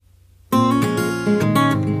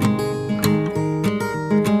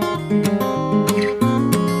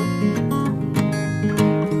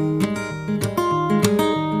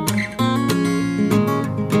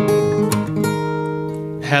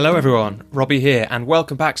everyone, Robbie here, and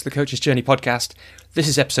welcome back to the Coach's Journey podcast. This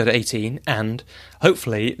is episode 18, and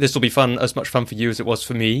hopefully this will be fun, as much fun for you as it was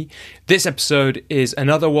for me. This episode is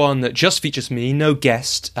another one that just features me, no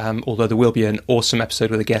guest, although there will be an awesome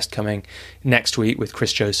episode with a guest coming next week with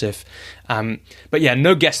Chris Joseph. But yeah,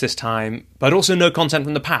 no guest this time, but also no content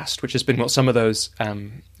from the past, which has been what some of those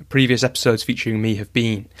previous episodes featuring me have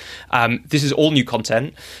been. This is all new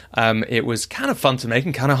content. It was kind of fun to make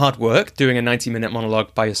and kind of hard work, doing a 90-minute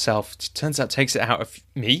monologue by yourself. It turns out takes it out of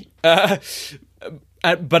me.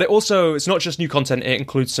 But it's not just new content, it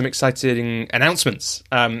includes some exciting announcements.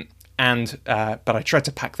 But I tried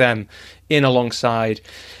to pack them in alongside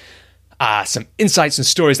some insights and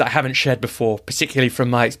stories that I haven't shared before, particularly from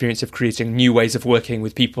my experience of creating new ways of working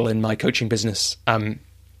with people in my coaching business.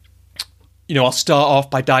 I'll start off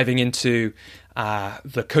by diving into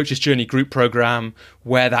the Coach's Journey group program,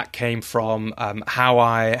 where that came from, how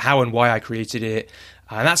and why I created it.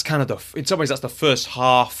 And that's kind of in some ways, that's the first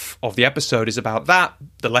half of the episode is about that,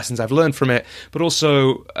 the lessons I've learned from it, but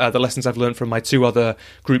also the lessons I've learned from my two other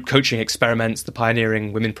group coaching experiments, the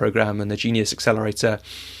Pioneering Women Program and the Genius Accelerator.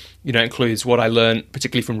 It includes what I learned,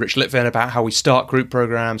 particularly from Rich Litvin, about how we start group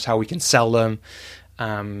programs, how we can sell them.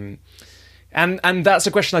 And that's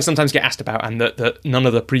a question I sometimes get asked about, and that none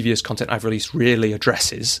of the previous content I've released really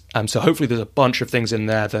addresses. So hopefully there's a bunch of things in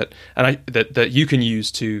there that you can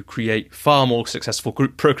use to create far more successful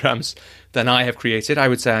group programs than I have created. I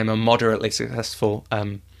would say I'm a moderately successful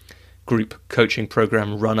group coaching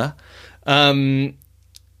program runner. Then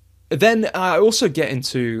I also get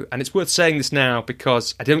into, and it's worth saying this now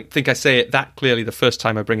because I don't think I say it that clearly the first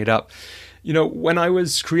time I bring it up. When I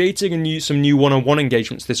was creating some new one-on-one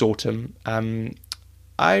engagements this autumn,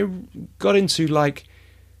 I got into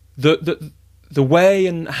the way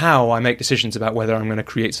and how I make decisions about whether I'm going to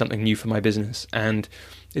create something new for my business. And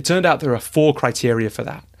it turned out there are 4 criteria for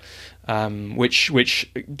that,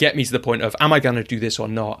 which get me to the point of, am I going to do this or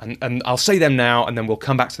not? And I'll say them now, and then we'll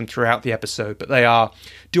come back to them throughout the episode. But they are,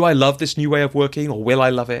 do I love this new way of working, or will I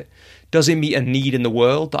love it? Does it meet a need in the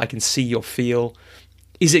world that I can see or feel?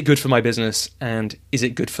 Is it good for my business, and is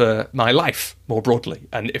it good for my life more broadly?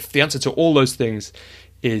 And if the answer to all those things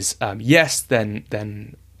is yes, then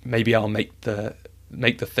maybe I'll make the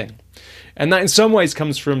thing. And that in some ways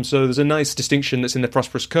comes from, so there's a nice distinction that's in the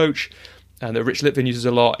Prosperous Coach that Rich Litvin uses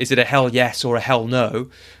a lot. Is it a hell yes or a hell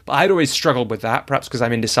no? But I'd always struggled with that, perhaps because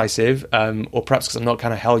I'm indecisive, or perhaps because I'm not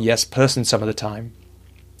kind of hell yes person some of the time.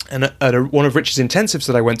 And at one of Rich's intensives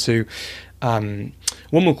that I went to, a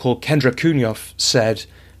woman called Kendra Kunyov said,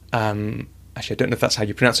 actually I don't know if that's how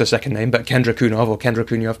you pronounce her second name, but Kendra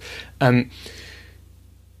Kunyov,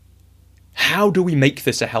 how do we make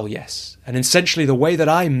this a hell yes? And essentially the way that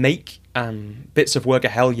I make bits of work a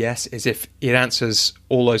hell yes is if it answers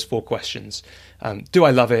all those 4 questions. Do I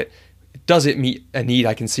love it? Does it meet a need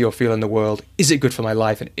I can see or feel in the world? Is it good for my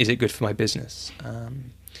life? And is it good for my business?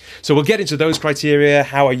 So we'll get into those criteria,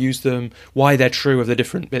 how I use them, why they're true of the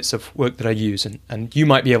different bits of work that I use, and you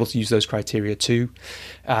might be able to use those criteria too.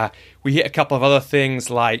 We hit a couple of other things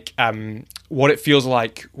like what it feels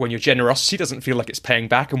like when your generosity doesn't feel like it's paying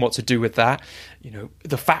back and what to do with that.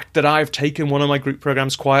 The fact that I've taken one of my group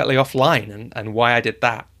programs quietly offline and why I did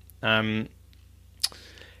that. And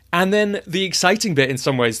then the exciting bit, in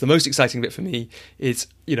some ways, the most exciting bit for me is,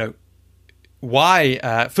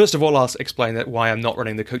 why, first of all, I'll explain why I'm not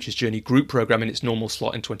running the Coach's Journey group program in its normal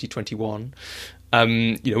slot in 2021,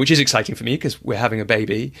 which is exciting for me because we're having a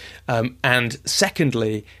baby. And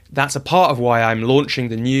secondly, that's a part of why I'm launching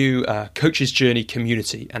the new Coach's Journey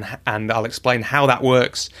community. And I'll explain how that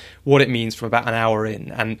works, what it means from about an hour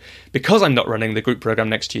in. And because I'm not running the group program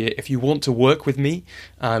next year, if you want to work with me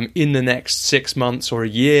in the next 6 months or a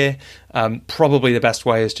year, probably the best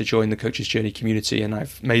way is to join the Coach's Journey community. And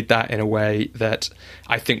I've made that in a way that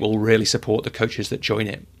I think will really support the coaches that join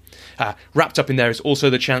it. Wrapped up in there is also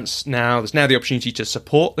there's now the opportunity to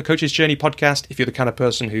support the Coach's Journey podcast. If you're the kind of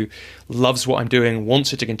person who loves what I'm doing,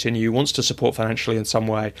 wants it to continue, wants to support financially in some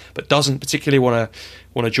way, but doesn't particularly want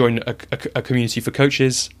to join a community for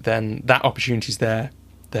coaches, then that opportunity is there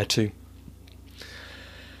too.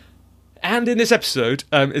 And in this episode,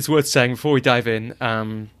 it's worth saying before we dive in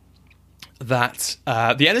that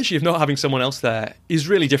the energy of not having someone else there is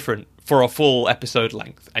really different for a full episode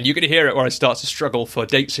length. And you're going to hear it where I start to struggle for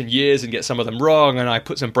dates and years and get some of them wrong, and I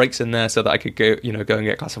put some breaks in there so that I could go and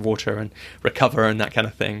get a glass of water and recover and that kind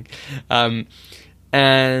of thing.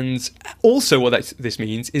 And also what this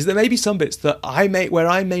means is there may be some bits that I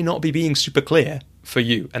may not be being super clear for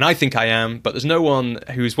you. And I think I am, but there's no one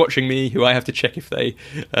who's watching me who I have to check if they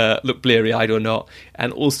look bleary-eyed or not.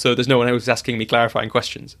 And also there's no one who's asking me clarifying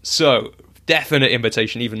questions. So definite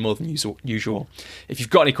invitation, even more than usual. If you've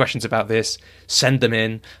got any questions about this, send them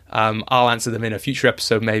in. I'll answer them in a future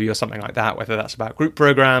episode maybe, or something like that, whether that's about group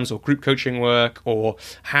programs or group coaching work or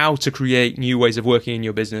how to create new ways of working in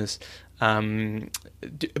your business.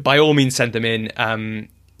 By all means, send them in.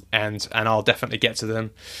 And I'll definitely get to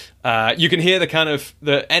them. You can hear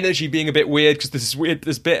the energy being a bit weird, because this is weird.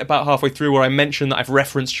 This bit about halfway through where I mentioned that I've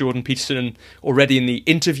referenced Jordan Peterson already in the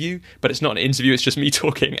interview, but it's not an interview, it's just me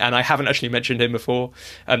talking, and I haven't actually mentioned him before.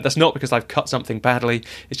 That's not because I've cut something badly,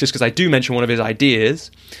 it's just because I do mention one of his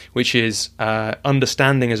ideas, which is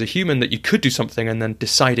understanding as a human that you could do something and then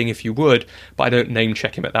deciding if you would, but I don't name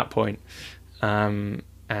check him at that point.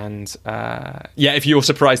 If you're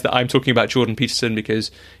surprised that I'm talking about Jordan Peterson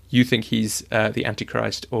because you think he's the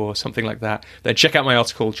Antichrist or something like that, then check out my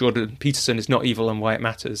article, Jordan Peterson is Not Evil and Why It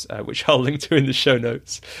Matters, which I'll link to in the show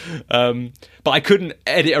notes. But I couldn't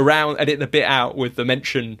edit the bit out with the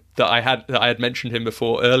mention that I had mentioned him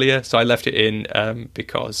before earlier, so I left it in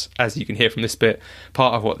because, as you can hear from this bit,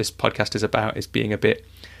 part of what this podcast is about is being a bit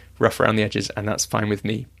rough around the edges, and that's fine with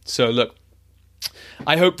me. So look,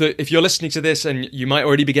 I hope that if you're listening to this, and you might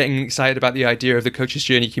already be getting excited about the idea of the Coach's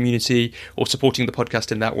Journey community or supporting the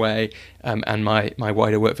podcast in that way, and my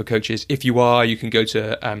wider work for coaches, if you are, you can go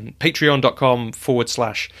to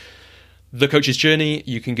patreon.com/The Coach's Journey.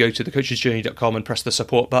 You can go to thecoachesjourney.com and press the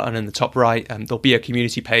support button in the top right. There'll be a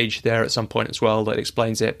community page there at some point as well that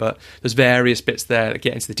explains it, but there's various bits there that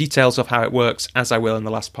get into the details of how it works, as I will in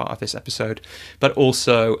the last part of this episode. But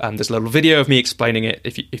also there's a little video of me explaining it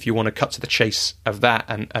if you want to cut to the chase of that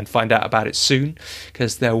and find out about it soon,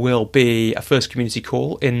 because there will be a first community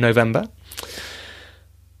call in November.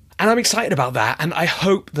 And I'm excited about that, and I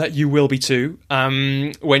hope that you will be too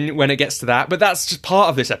when it gets to that. But that's just part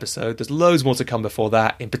of this episode. There's loads more to come before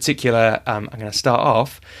that. In particular, I'm going to start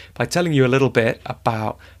off by telling you a little bit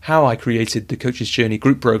about how I created the Coach's Journey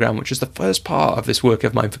group program, which is the first part of this work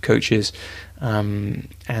of mine for coaches. And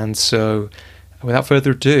so, without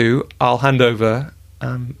further ado, I'll hand over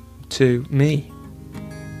to me.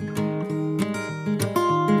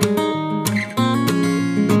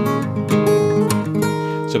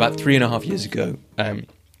 So about 3.5 years ago,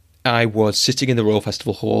 I was sitting in the Royal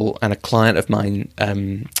Festival Hall, and a client of mine,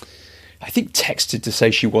 I think, texted to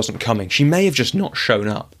say she wasn't coming. She may have just not shown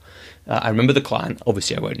up. I remember the client.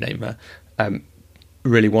 Obviously, I won't name her.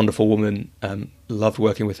 Really wonderful woman. Loved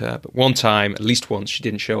working with her. But one time, at least once, she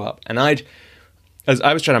didn't show up. And as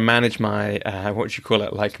I was trying to manage my,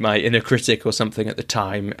 like my inner critic or something at the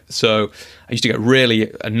time. So I used to get really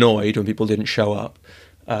annoyed when people didn't show up.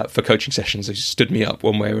 For coaching sessions. They stood me up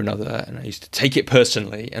one way or another, and I used to take it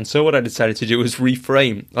personally. And so what I decided to do was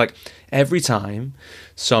reframe. Like, every time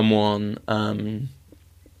someone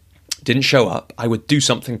didn't show up, I would do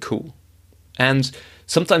something cool. And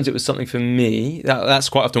sometimes it was something for me. That's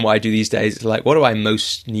quite often what I do these days. It's like, what do I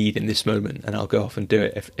most need in this moment? And I'll go off and do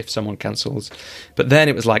it if someone cancels. But then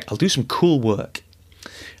it was like, I'll do some cool work.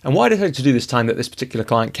 And what I decided to do this time that this particular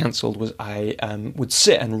client cancelled was I would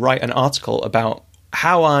sit and write an article about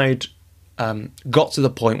how I'd got to the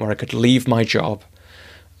point where I could leave my job,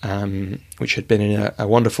 which had been in a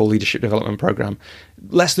wonderful leadership development program,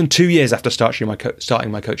 less than 2 years after starting my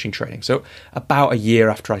coaching training. So about a year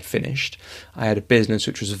after I'd finished, I had a business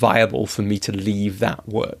which was viable for me to leave that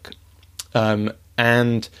work. And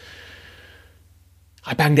I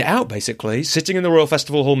banged it out, basically, sitting in the Royal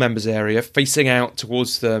Festival Hall members area, facing out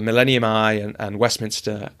towards the Millennium Eye and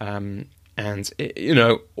Westminster, and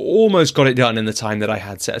almost got it done in the time that I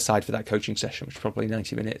had set aside for that coaching session, which was probably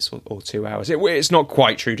 90 minutes or 2 hours. It's not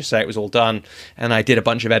quite true to say it was all done, and I did a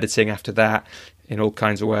bunch of editing after that in all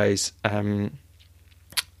kinds of ways.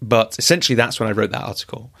 But essentially, that's when I wrote that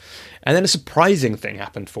article. And then a surprising thing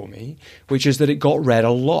happened for me, which is that it got read a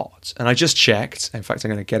lot. And I just checked. In fact, I'm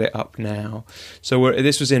going to get it up now. So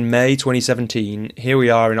this was in May 2017. Here we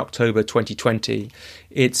are in October 2020.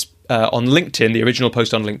 It's on LinkedIn. The original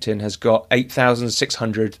post on LinkedIn has got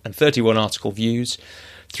 8,631 article views,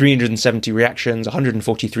 370 reactions,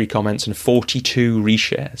 143 comments, and 42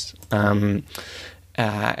 reshares.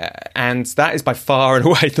 And that is by far and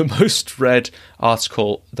away the most read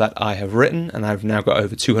article that I have written, and I've now got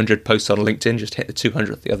over 200 posts on LinkedIn, just hit the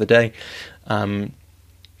 200th the other day. But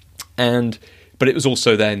it was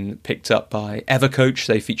also then picked up by Evercoach.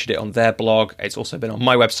 They featured it on their blog. It's also been on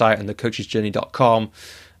my website and thecoachesjourney.com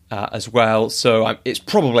as well. So it's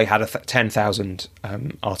probably had 10,000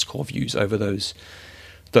 article views over those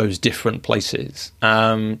different places.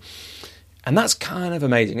 And that's kind of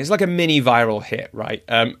amazing. It's like a mini viral hit, right?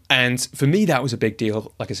 And for me, that was a big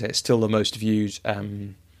deal. Like I said, it's still the most viewed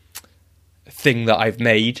thing that I've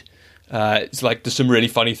made. It's like there's some really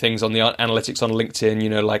funny things on the analytics on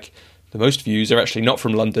LinkedIn, like the most views are actually not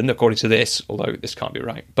from London, according to this, although this can't be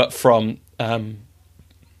right, but from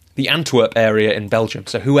the Antwerp area in Belgium.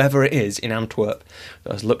 So whoever it is in Antwerp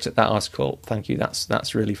that has looked at that article, thank you.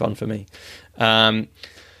 That's really fun for me. So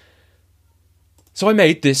I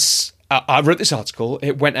made this. I wrote this article.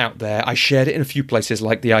 It went out there. I shared it in a few places,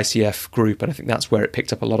 like the ICF group, and I think that's where it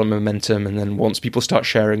picked up a lot of momentum. And then once people start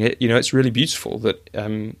sharing it, it's really beautiful that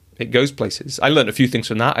it goes places. I learned a few things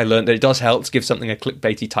from that. I learned that it does help to give something a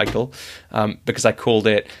clickbaity title, because I called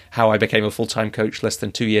it "How I Became a Full-Time Coach Less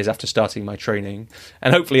Than 2 Years After Starting My Training."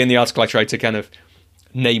 And hopefully in the article I tried to kind of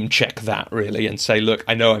name check that, really, and say, look,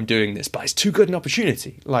 I know I'm doing this, but it's too good an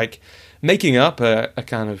opportunity. Like making up a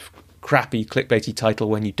kind of crappy clickbaity title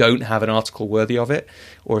when you don't have an article worthy of it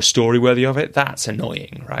or a story worthy of it, that's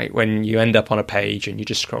annoying, right? When you end up on a page and you're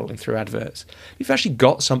just scrolling through adverts. If you've actually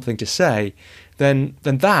got something to say, then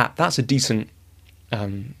that's a decent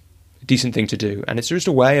thing to do, and it's just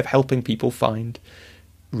a way of helping people find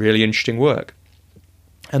really interesting work.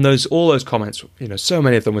 And all those comments, so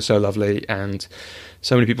many of them were so lovely, and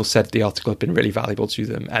so many people said the article had been really valuable to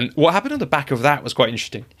them. And what happened on the back of that was quite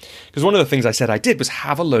interesting, because one of the things I said I did was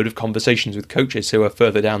have a load of conversations with coaches who are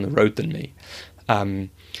further down the road than me. And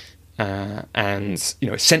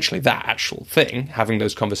essentially that actual thing, having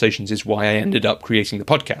those conversations, is why I ended up creating the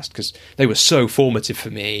podcast, because they were so formative for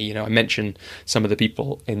me. I mentioned some of the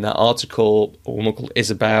people in that article, a woman called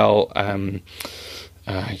Isabel,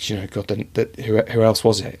 who else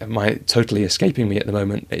was it? Am I totally escaping me at the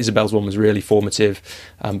moment? Isabel's one was really formative,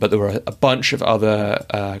 but there were a bunch of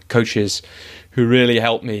other coaches who really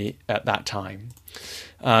helped me at that time,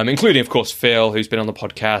 including, of course, Phil, who's been on the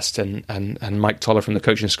podcast, and Mike Toller from the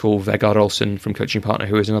coaching school, Vegard Olsen from Coaching Partner,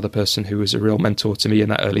 who is another person who was a real mentor to me in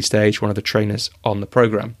that early stage, one of the trainers on the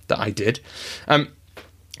program that I did.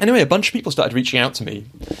 Anyway, a bunch of people started reaching out to me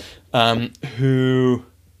who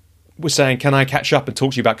was saying, can I catch up and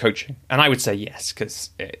talk to you about coaching? And I would say yes, because,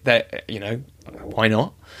 why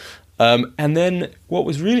not? And then what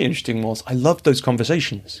was really interesting was I loved those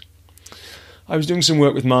conversations. I was doing some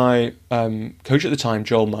work with my coach at the time,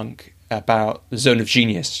 Joel Monk, about the Zone of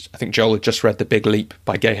Genius. I think Joel had just read The Big Leap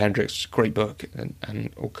by Gay Hendricks, great book,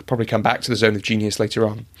 and we'll probably come back to the Zone of Genius later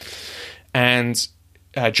on. And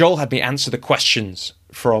Joel had me answer the questions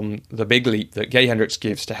from The Big Leap that Gay Hendricks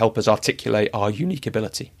gives to help us articulate our unique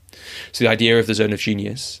ability. So the idea of the Zone of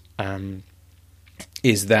Genius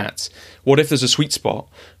is that what if there's a sweet spot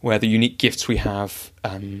where the unique gifts we have,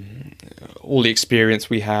 all the experience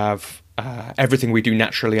we have, everything we do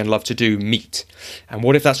naturally and love to do meet? And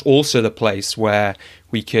what if that's also the place where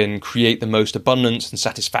we can create the most abundance and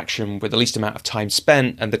satisfaction with the least amount of time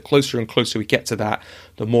spent? And the closer and closer we get to that,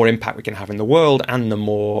 the more impact we can have in the world, and the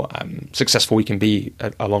more successful we can be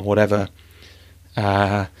along whatever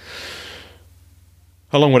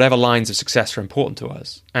lines of success are important to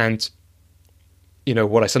us. And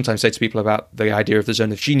what I sometimes say to people about the idea of the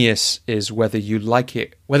Zone of Genius is, whether you like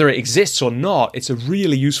it, whether it exists or not, it's a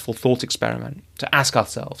really useful thought experiment to ask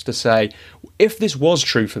ourselves, to say, if this was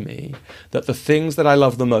true for me, that the things that I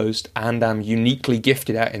love the most and am uniquely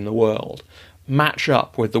gifted at in the world match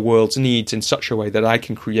up with the world's needs in such a way that I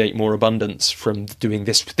can create more abundance from doing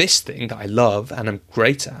this thing that I love and am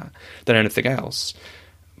great at than anything else,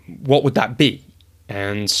 what would that be?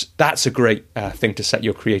 And that's a great thing to set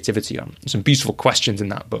your creativity on. There's some beautiful questions in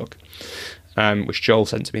that book, which Joel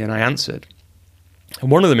sent to me and I answered. And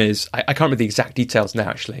one of them is, I can't remember the exact details now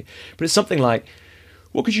actually, but it's something like,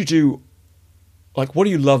 what could you do, like what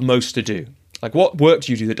do you love most to do? Like what work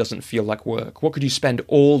do you do that doesn't feel like work? What could you spend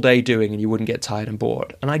all day doing and you wouldn't get tired and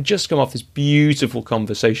bored? And I'd just come off this beautiful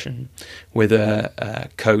conversation with a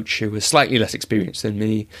coach who was slightly less experienced than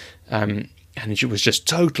me, and she was just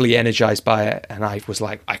totally energized by it. And I was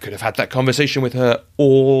like, I could have had that conversation with her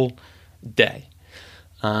all day.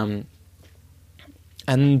 And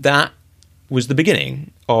that was the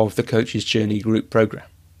beginning of the Coach's Journey group program.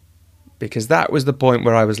 Because that was the point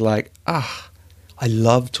where I was like, I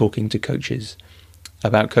love talking to coaches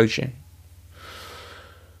about coaching.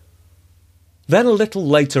 Then a little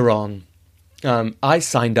later on, I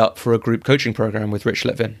signed up for a group coaching program with Rich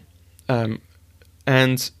Litvin.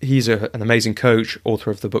 And he's an amazing coach,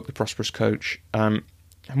 author of the book, The Prosperous Coach. And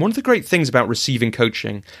one of the great things about receiving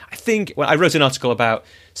coaching, I wrote an article about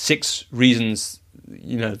 6 reasons,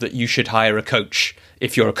 that you should hire a coach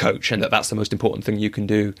if you're a coach, and that's the most important thing you can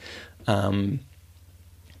do for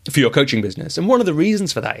your coaching business. And one of the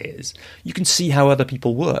reasons for that is you can see how other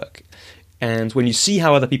people work. And when you see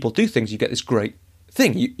how other people do things, you get this great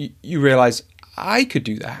thing. You realize, I could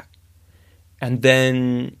do that. And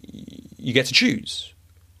then you get to choose.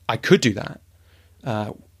 I could do that.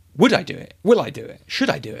 Would I do it? Will I do it? Should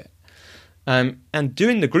I do it? And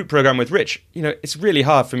doing the group program with Rich, it's really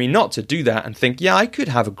hard for me not to do that and think, yeah, I could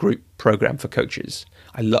have a group program for coaches.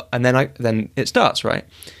 And then it starts, right?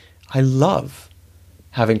 I love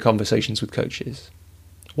having conversations with coaches.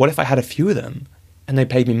 What if I had a few of them and they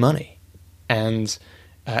paid me money? And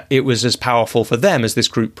it was as powerful for them as this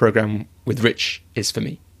group program with Rich is for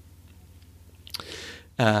me.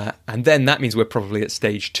 And then that means we're probably at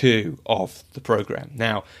stage 2 of the program.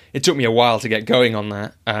 Now, it took me a while to get going on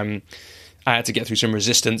that. I had to get through some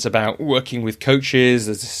resistance about working with coaches.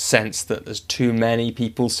 There's a sense that there's too many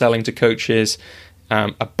people selling to coaches.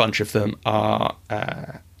 A bunch of them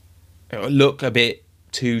look a bit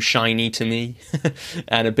too shiny to me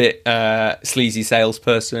and a bit sleazy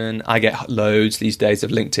salesperson. I get loads these days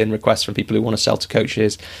of LinkedIn requests from people who want to sell to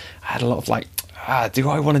coaches. I had a lot of do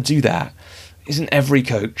I want to do that? Isn't every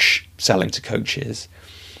coach selling to coaches?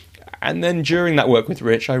 And then during that work with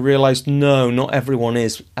Rich, I realized, no, not everyone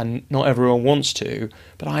is, and not everyone wants to,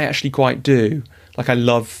 but I actually quite do. I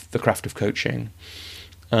love the craft of coaching,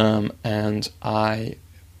 and I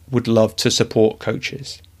would love to support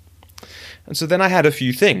coaches. And so then I had a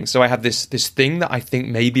few things. So I had this thing that I think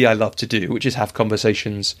maybe I love to do, which is have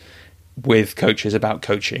conversations with coaches about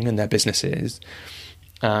coaching and their businesses.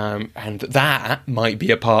 And that might be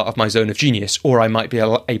a part of my zone of genius, or I might be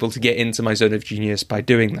able to get into my zone of genius by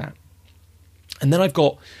doing that. And then I've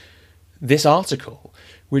got this article,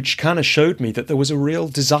 which kind of showed me that there was a real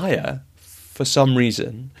desire, for some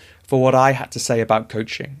reason, for what I had to say about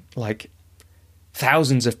coaching.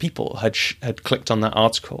 Thousands of people had clicked on that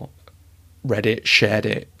article, read it, shared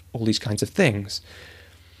it, all these kinds of things.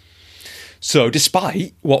 So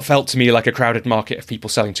despite what felt to me like a crowded market of people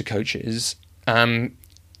selling to coaches,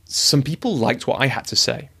 some people liked what I had to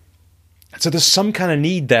say. So there's some kind of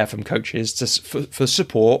need there from coaches for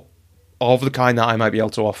support of the kind that I might be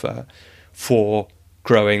able to offer for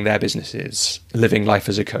growing their businesses, living life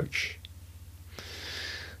as a coach.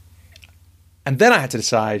 And then I had to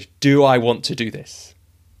decide, do I want to do this?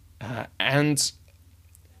 And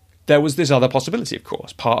there was this other possibility, of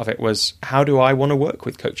course. Part of it was, how do I want to work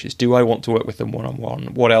with coaches? Do I want to work with them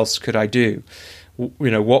one-on-one? What else could I do?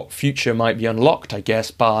 What future might be unlocked, I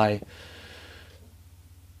guess, by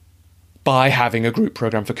having a group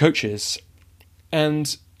program for coaches.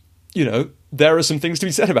 And, there are some things to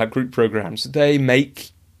be said about group programs. They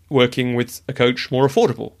make working with a coach more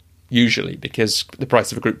affordable, usually, because the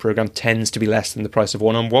price of a group program tends to be less than the price of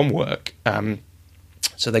one-on-one work.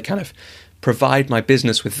 So they kind of provide my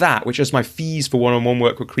business with that, which as my fees for one-on-one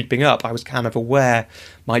work were creeping up, I was kind of aware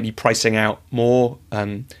might be pricing out more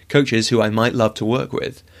coaches who I might love to work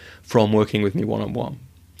with from working with me one-on-one.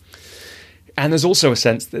 And there's also a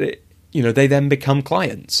sense that they then become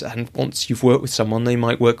clients. And once you've worked with someone, they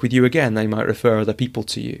might work with you again. They might refer other people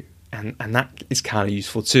to you. And that is kind of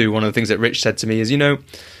useful too. One of the things that Rich said to me is,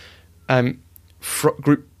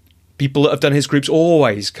 group people that have done his groups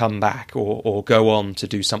always come back or go on to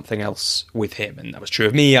do something else with him. And that was true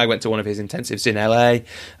of me. I went to one of his intensives in LA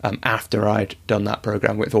after I'd done that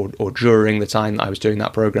program with, or during the time that I was doing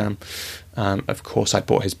that program. Of course, I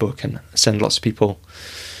bought his book and sent lots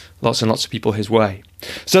and lots of people his way.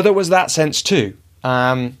 So there was that sense too.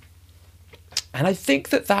 And I think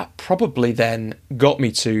that probably then got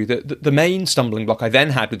me to the main stumbling block I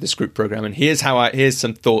then had with this group program. And here's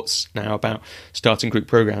some thoughts now about starting group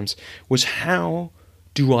programs, was how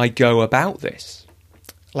do I go about this?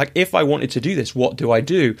 If I wanted to do this, what do I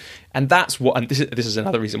do? And this is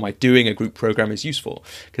another reason why doing a group program is useful,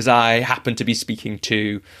 because I happen to be speaking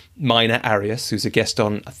to Minor Arias, who's a guest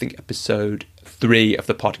on, I think, episode 3 of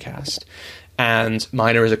the podcast. And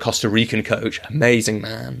Minor is a Costa Rican coach, amazing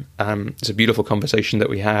man. It's a beautiful conversation that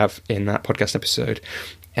we have in that podcast episode.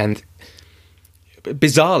 And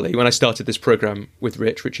bizarrely, when I started this program with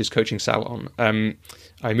Rich's coaching salon,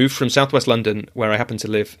 I moved from southwest London, where I happen to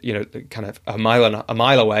live, kind of a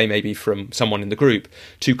mile away, maybe from someone in the group,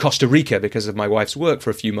 to Costa Rica because of my wife's work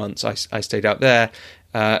for a few months. I stayed out there,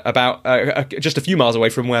 just a few miles away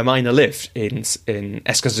from where Minor lived in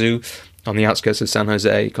Escazú, on the outskirts of San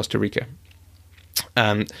Jose, Costa Rica.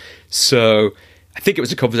 So I think it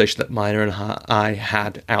was a conversation that Minor and I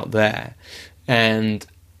had out there, and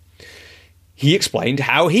he explained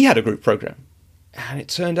how he had a group program. And it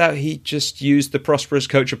turned out he just used the prosperous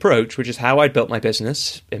coach approach, which is how I built my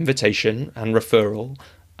business, invitation and referral,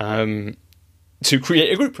 to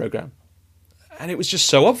create a group program. And it was just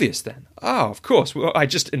so obvious then. Oh, of course. Well, I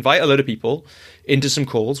just invite a load of people into some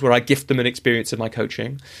calls where I gift them an experience of my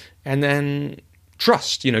coaching, and then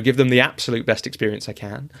trust, give them the absolute best experience I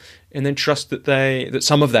can, and then trust that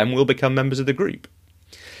some of them will become members of the group.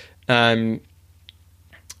 And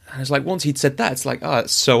it's like, once he'd said that, it's like, oh,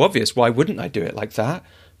 it's so obvious. Why wouldn't I do it like that?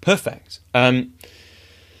 Perfect. But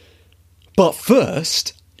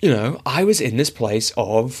first, I was in this place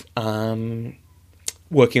of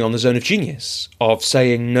working on the zone of genius, of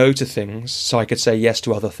saying no to things so I could say yes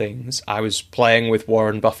to other things. I was playing with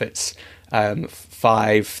Warren Buffett's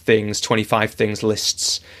 5 things, 25 things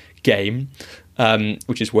lists game,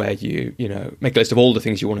 which is where you make a list of all the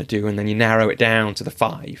things you want to do, and then you narrow it down to the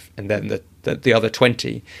 5, and then the other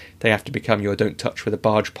 20, they have to become your don't touch with a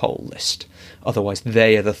barge pole list. Otherwise,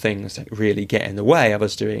 they are the things that really get in the way of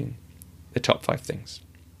us doing the top 5 things.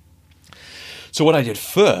 So what I did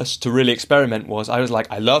first to really experiment was, I was like,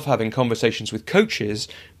 I love having conversations with coaches,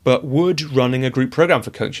 but would running a group program for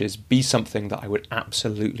coaches be something that I would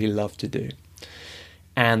absolutely love to do?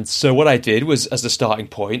 And so what I did was, as the starting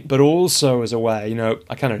point, but also as a way,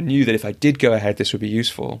 I kind of knew that if I did go ahead, this would be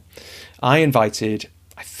useful. I invited,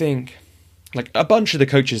 I think, like a bunch of the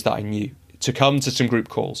coaches that I knew to come to some group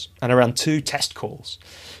calls, and around 2 test calls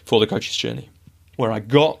for the coach's journey, where I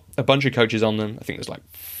got a bunch of coaches on them. I think there's like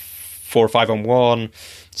 4 or 5 on one,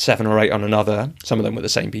 7 or 8 on another. Some of them were the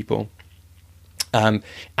same people. And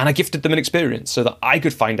I gifted them an experience so that I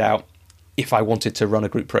could find out if I wanted to run a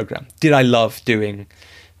group program. Did I love doing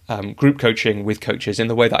group coaching with coaches in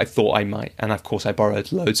the way that I thought I might? And of course, I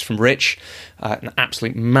borrowed loads from Rich, an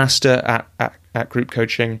absolute master at group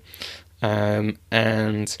coaching.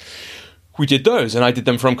 And we did those, and I did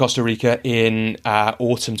them from Costa Rica in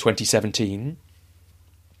autumn 2017.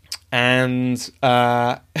 And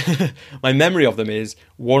my memory of them is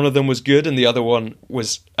one of them was good and the other one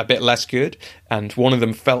was a bit less good, and one of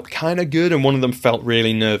them felt kind of good and one of them felt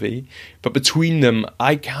really nervy. But between them,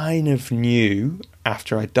 I kind of knew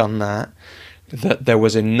after I'd done that there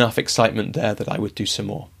was enough excitement there that I would do some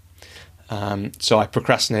more. So I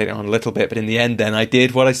procrastinated on a little bit, but in the end then I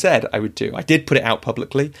did what I said I would do. I did put it out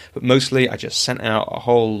publicly, but mostly I just sent out a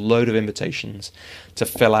whole load of invitations to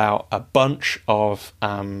fill out a bunch of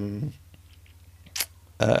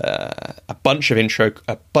intro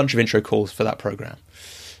calls for that program.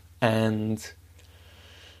 And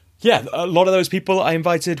yeah, a lot of those people I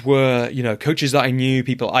invited were, coaches that I knew,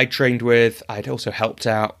 people I trained with. I'd also helped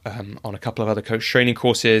out on a couple of other coach training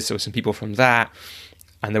courses. There were some people from that.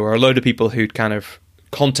 And there were a load of people who'd kind of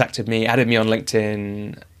contacted me, added me on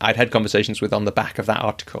LinkedIn. I'd had conversations with on the back of that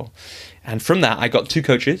article. And from that, I got 2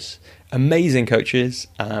 coaches, amazing coaches,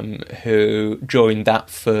 who joined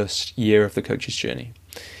that first year of the coach's journey.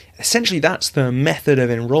 Essentially, that's the method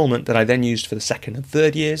of enrollment that I then used for the 2nd and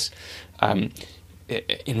 3rd years,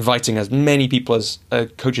 inviting as many people as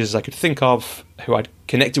coaches as I could think of who I'd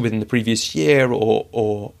connected with in the previous year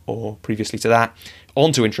or previously to that,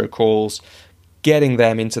 onto intro calls, getting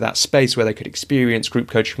them into that space where they could experience group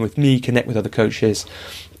coaching with me, connect with other coaches,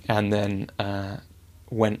 and then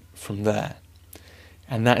went from there.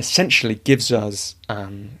 And that essentially gives us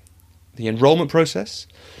the enrollment process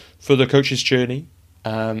for the coach's journey.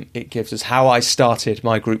 It gives us how I started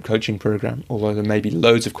my group coaching program, although there may be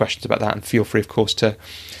loads of questions about that, and feel free, of course, to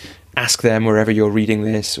ask them wherever you're reading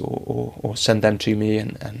this or send them to me,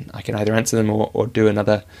 and I can either answer them or do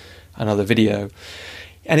another video.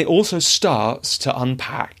 And it also starts to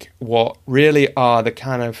unpack what really are the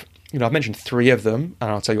kind of, I've mentioned 3 of them,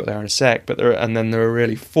 and I'll tell you what they are in a sec, but there are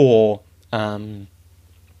really 4 now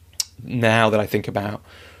that I think about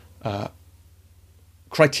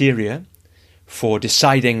criteria for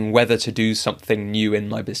deciding whether to do something new in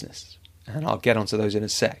my business. And I'll get onto those in a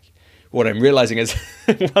sec. What I'm realizing as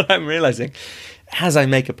I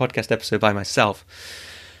make a podcast episode by myself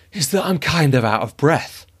is that I'm kind of out of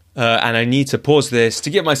breath. And I need to pause this to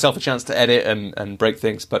give myself a chance to edit and break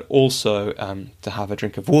things, but also to have a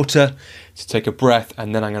drink of water, to take a breath,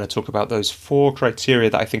 and then I'm going to talk about those 4 criteria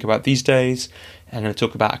that I think about these days. I'm going to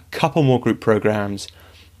talk about a couple more group programs,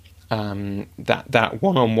 that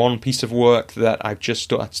one-on-one piece of work that I've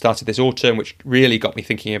just started this autumn, which really got me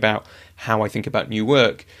thinking about how I think about new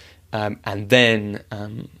work, and then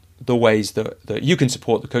the ways that you can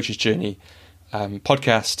support the Coach's Journey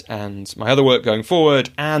podcast and my other work going forward,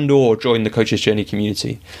 and or join the Coach's Journey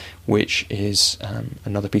community, which is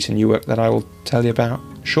another piece of new work that I will tell you about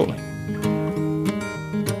shortly.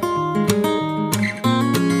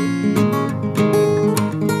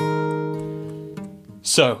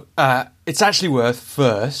 So it's actually worth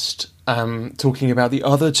first talking about the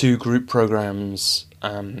other 2 group programs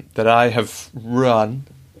that I have run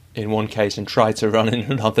in one case and tried to run in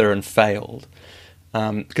another and failed.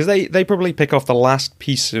 Because they probably pick off the last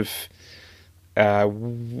piece of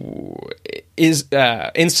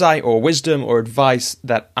insight or wisdom or advice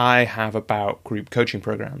that I have about group coaching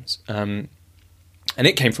programs. And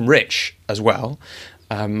it came from Rich as well.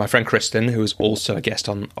 My friend Kristen, who was also a guest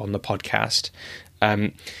on the podcast,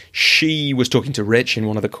 she was talking to Rich in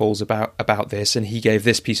one of the calls about this, and he gave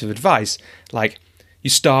this piece of advice. Like, you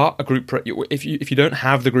start a group, if you don't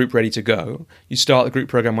have the group ready to go, you start the group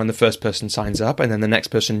program when the first person signs up, and then the next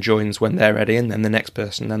person joins when they're ready, and then the next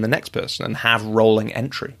person, and then the next person, and have rolling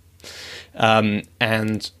entry.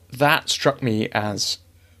 And that struck me as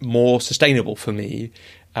more sustainable for me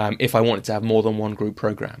if I wanted to have more than one group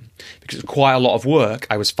program, because it's quite a lot of work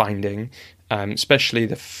I was finding, especially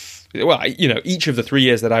each of the 3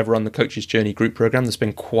 years that I've run the Coach's Journey group program, there's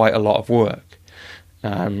been quite a lot of work.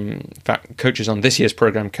 In fact, coaches on this year's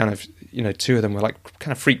program two of them were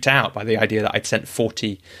kind of freaked out by the idea that I'd sent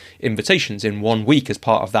 40 invitations in 1 week as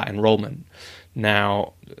part of that enrollment.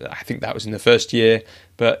 Now, I think that was in the first year,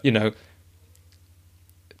 but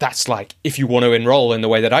that's like, if you want to enroll in the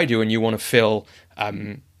way that I do and you want to fill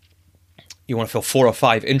 4 or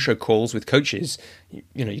 5 intro calls with coaches,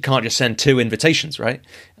 you can't just send 2 invitations, right?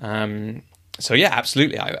 So yeah,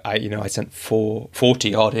 absolutely. I sent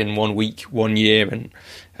 40 odd in 1 week, 1 year,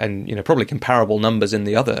 and probably comparable numbers in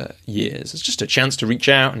the other years. It's just a chance to reach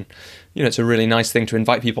out, and it's a really nice thing to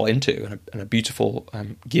invite people into, and a beautiful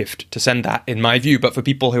gift to send that, in my view. But for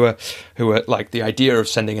people who are like, the idea of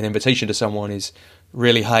sending an invitation to someone is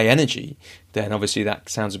really high energy, then obviously that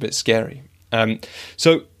sounds a bit scary.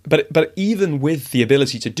 But even with the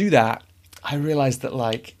ability to do that, I realized that,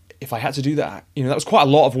 like, if I had to do that, that was quite a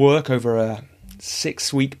lot of work over a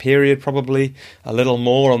 6-week period, probably a little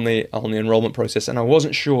more on the enrollment process, and I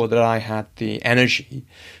wasn't sure that I had the energy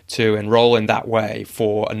to enroll in that way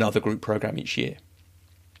for another group program each year.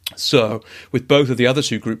 So with both of the other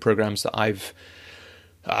 2 group programs that I've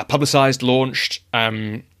publicized, launched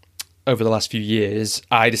over the last few years,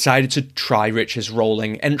 I decided to try Rich's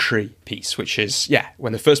rolling entry piece, which is,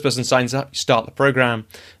 when the first person signs up, you start the program.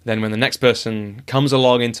 Then when the next person comes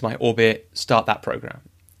along into my orbit, start that program.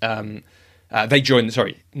 They join the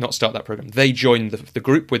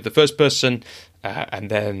group with the first person, and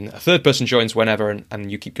then a third person joins whenever,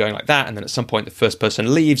 and you keep going like that. And then at some point, the first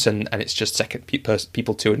person leaves, and it's just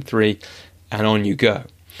people 2 and 3, and on you go.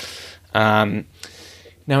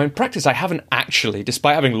 Now, in practice, I haven't actually,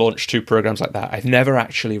 despite having launched 2 programs like that, I've never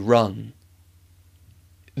actually run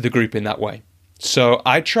the group in that way. So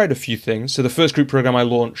I tried a few things. So the first group program I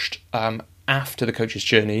launched after the Coach's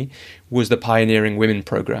Journey was the Pioneering Women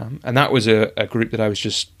program. And that was a group that I was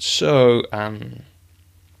just so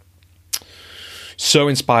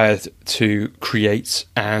inspired to create.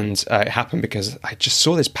 And it happened because I just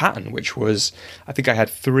saw this pattern, which was, I think I had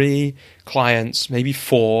 3 clients, maybe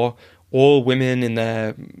 4, all women in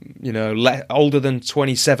their, older than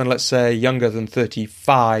 27, let's say, younger than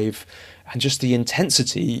 35, and just the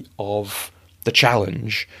intensity of the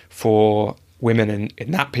challenge for women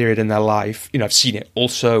in that period in their life. I've seen it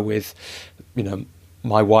also with,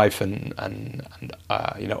 my wife and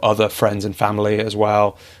other friends and family as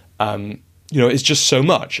well. It's just so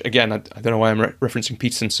much. Again, I don't know why I'm referencing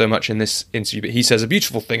Peterson so much in this interview, but he says a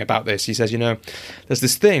beautiful thing about this. He says, there's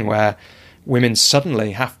this thing where women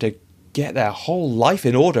suddenly have to get their whole life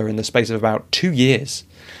in order in the space of about 2 years.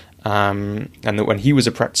 And that when he was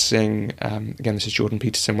a practicing, again, this is Jordan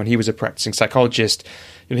Peterson, when he was a practicing psychologist,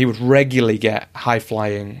 he would regularly get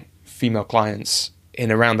high-flying female clients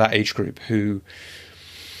in around that age group who,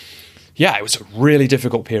 it was a really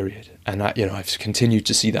difficult period. And I've continued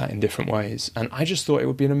to see that in different ways. And I just thought it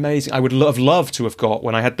would be an amazing, I would have loved to have got,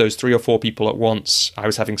 when I had those 3 or 4 people at once, I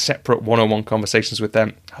was having separate one-on-one conversations with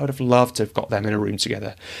them. I would have loved to have got them in a room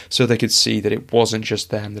together so they could see that it wasn't just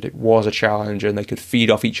them, that it was a challenge, and they could feed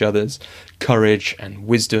off each other's courage and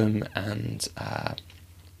wisdom and,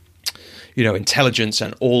 intelligence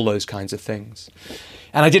and all those kinds of things.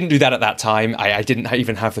 And I didn't do that at that time. I didn't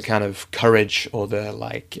even have the kind of courage or the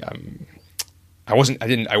I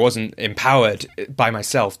wasn't empowered by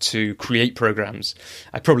myself to create programs.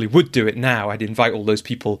 I probably would do it now. I'd invite all those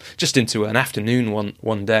people just into an afternoon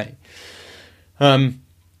one day. But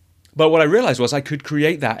what I realized was I could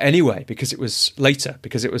create that anyway because it was later,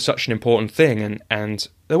 because it was such an important thing. And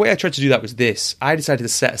the way I tried to do that was this. I decided to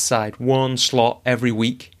set aside 1 slot every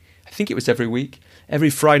week. I think it was every week. Every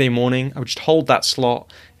Friday morning, I would just hold that slot,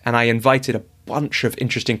 and I invited a bunch of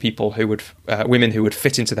interesting people women who would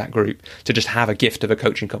fit into that group to just have a gift of a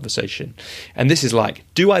coaching conversation. And this is like,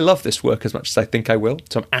 do I love this work as much as I think I will?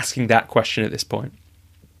 So I'm asking that question at this point.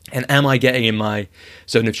 And am I getting in my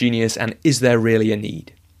zone of genius? And is there really a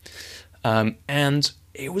need? And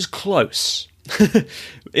it was close.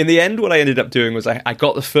 In the end, what I ended up doing was I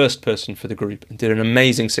got the first person for the group and did an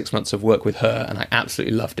amazing 6 months of work with her, and I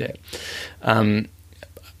absolutely loved it.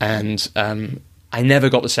 I never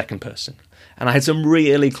got the second person. And I had some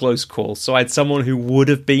really close calls. So I had someone who would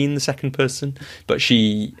have been the second person, but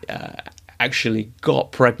she actually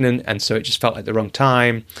got pregnant, and so it just felt like the wrong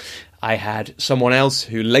time. I had someone else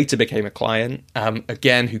who later became a client,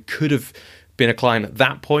 again, who could have been a client at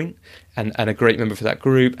that point, and a great member for that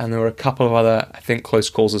group. And there were a couple of other, I think, close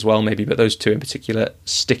calls as well, maybe, but those two in particular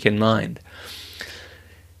stick in mind.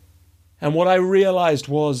 And what I realized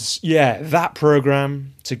was, that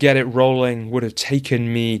program, to get it rolling, would have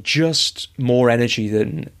taken me just more energy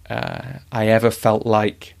than I ever felt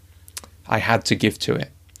like I had to give to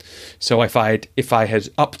it. So if I had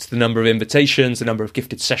upped the number of invitations, the number of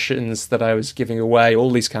gifted sessions that I was giving away,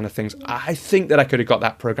 all these kind of things, I think that I could have got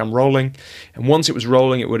that program rolling. And once it was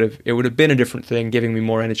rolling, it would have been a different thing, giving me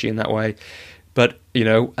more energy in that way. But,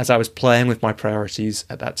 as I was playing with my priorities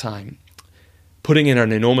at that time, putting in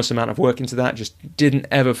an enormous amount of work into that just didn't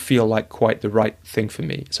ever feel like quite the right thing for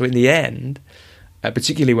me. So in the end,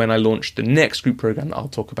 particularly when I launched the next group program that I'll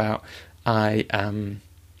talk about, I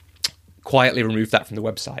quietly removed that from the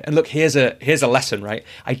website. And look, here's a lesson, right?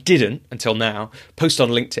 I didn't, until now, post on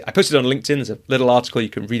LinkedIn. I posted on LinkedIn. There's a little article, you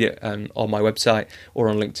can read it on my website or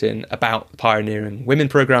on LinkedIn, about the Pioneering Women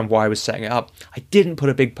program, why I was setting it up. I didn't put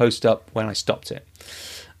a big post up when I stopped it.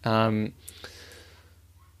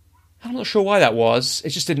 I'm not sure why that was. It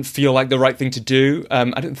just didn't feel like the right thing to do. I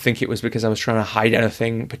didn't think it was because I was trying to hide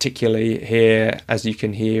anything particularly here. As you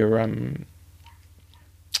can hear, I'm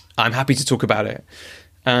happy to talk about it.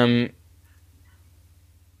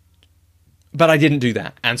 But I didn't do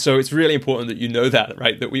that. And so it's really important that you know that,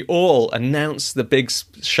 right? That we all announce the big,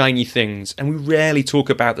 shiny things, and we rarely talk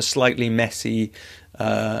about the slightly messy,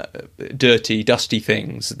 dirty, dusty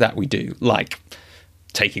things that we do, like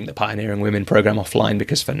taking the Pioneering Women program offline,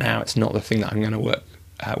 because for now it's not the thing that I'm going to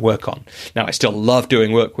work on. Now, I still love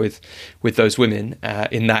doing work with those women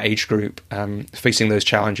in that age group, facing those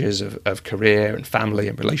challenges of career and family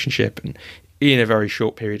and relationship, and in a very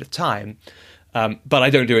short period of time. But I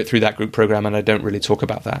don't do it through that group program, and I don't really talk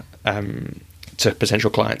about that to potential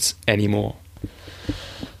clients anymore.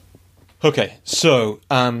 Okay, so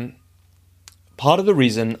part of the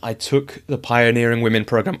reason I took the Pioneering Women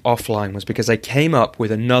program offline was because I came up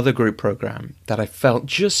with another group program that I felt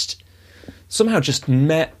somehow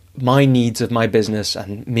met my needs of my business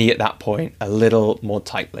and me at that point a little more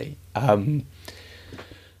tightly.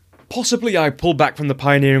 Possibly I pulled back from the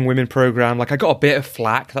Pioneering Women program. Like, I got a bit of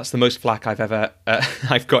flack. That's the most flack I've ever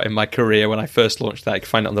I've got in my career when I first launched that. You can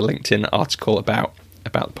find it on the LinkedIn article about the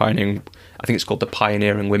Pioneering. I think it's called the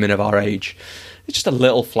Pioneering Women of Our Age. It's just a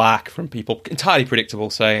little flack from people, entirely predictable,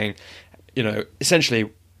 saying, essentially,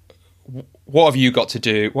 what have you got to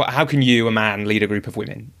do? How can you, a man, lead a group of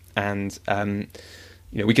women? And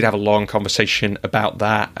we could have a long conversation about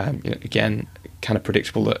that. Again, kind of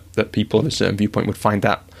predictable that people of a certain viewpoint would find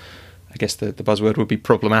that, I guess the buzzword would be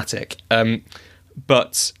problematic.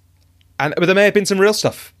 But there may have been some real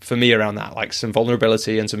stuff for me around that, like some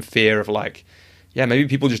vulnerability and some fear of maybe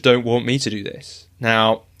people just don't want me to do this.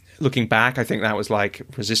 Now, looking back, I think that was like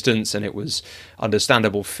resistance, and it was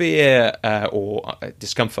understandable fear or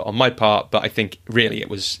discomfort on my part. But I think really it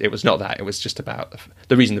was not that. It was just about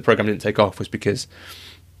the reason the program didn't take off was because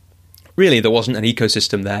really there wasn't an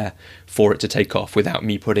ecosystem there for it to take off without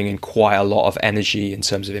me putting in quite a lot of energy in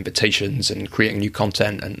terms of invitations and creating new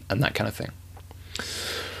content and that kind of thing.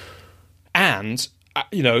 And,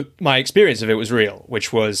 my experience of it was real,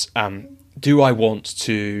 which was, do I want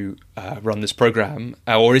to run this program,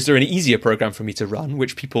 or is there an easier program for me to run,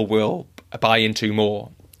 which people will buy into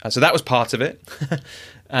more? So that was part of it.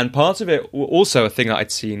 And part of it, also a thing that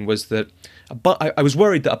I'd seen, was that I was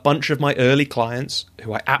worried that a bunch of my early clients,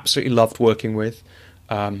 who I absolutely loved working with,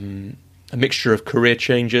 a mixture of career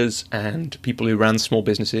changers and people who ran small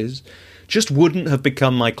businesses, just wouldn't have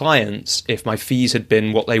become my clients if my fees had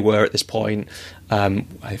been what they were at this point.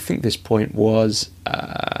 I think this point was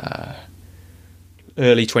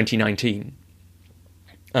early 2019.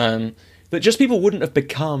 That just people wouldn't have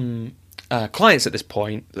become clients at this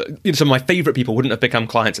point. Some of my favorite people wouldn't have become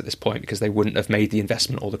clients at this point because they wouldn't have made the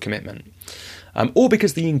investment or the commitment. Or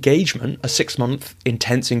because the engagement, a 6-month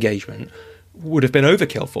intense engagement, would have been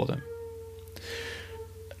overkill for them.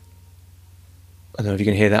 I don't know if you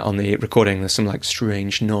can hear that on the recording. There's some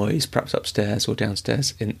strange noise, perhaps upstairs or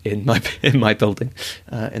downstairs in my building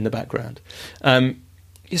in the background.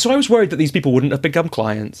 So I was worried that these people wouldn't have become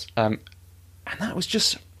clients, and that was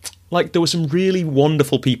just there were some really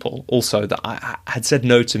wonderful people also that I had said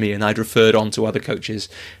no to me, and I'd referred on to other coaches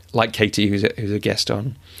like Katie, who's a guest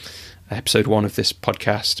on episode 1 of this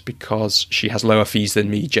podcast, because she has lower fees than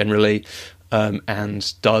me generally.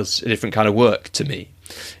 and does a different kind of work to me.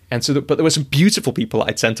 And so, but there were some beautiful people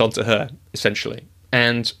I'd sent on to her, essentially,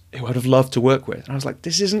 and who I'd have loved to work with. And I was like,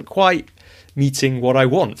 this isn't quite meeting what I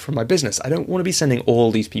want from my business. I don't want to be sending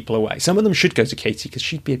all these people away. Some of them should go to Katie because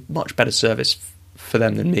she'd be a much better service for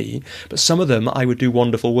them than me. But some of them I would do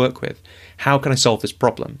wonderful work with. How can I solve this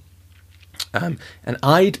problem? And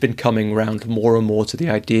I'd been coming around more and more to the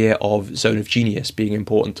idea of zone of genius being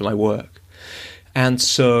important to my work. And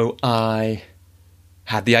so I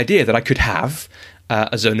had the idea that I could have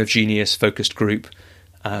a zone of genius focused group.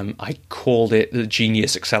 I called it the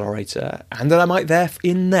Genius Accelerator, and that I might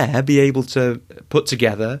be able to put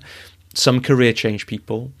together some career change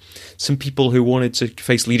people, some people who wanted to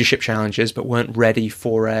face leadership challenges but weren't ready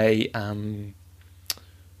for a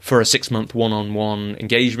 6-month one-on-one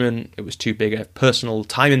engagement. It was too big a personal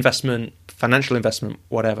time investment, financial investment,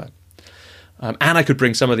 whatever. And I could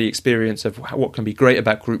bring some of the experience of what can be great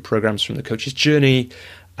about group programs from the coach's journey,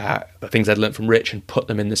 the things I'd learned from Rich, and put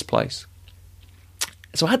them in this place.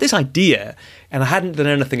 So I had this idea, and I hadn't done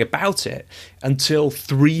anything about it until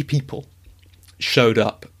 3 people showed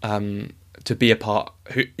up to be a part,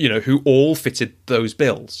 who all fitted those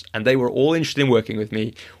bills, and they were all interested in working with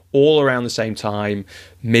me, all around the same time,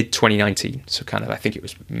 mid-2019. So kind of, I think it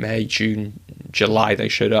was May, June, July they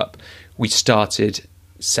showed up. We started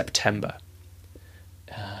September.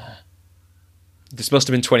 This must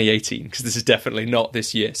have been 2018, because this is definitely not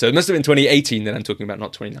this year. So it must have been 2018 that I'm talking about,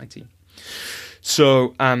 not 2019.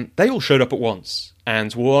 So they all showed up at once.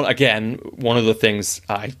 And one of the things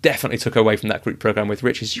I definitely took away from that group program with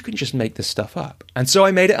Rich is you can just make this stuff up. And so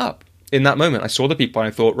I made it up. In that moment, I saw the people and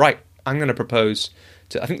I thought, right, I'm going to propose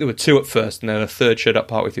to, I think there were 2 at first and then a third showed up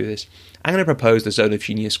partway through this. I'm going to propose the Zone of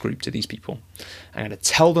Genius group to these people. I'm going to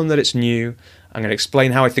tell them that it's new. I'm going to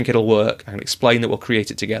explain how I think it'll work. I'm going to explain that we'll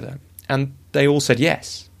create it together. And they all said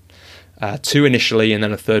yes. 2 initially, and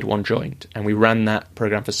then a third one joined. And we ran that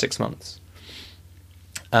program for 6 months.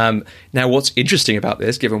 Now, what's interesting about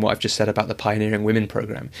this, given what I've just said about the Pioneering Women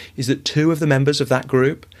program, is that 2 of the members of that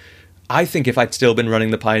group, I think if I'd still been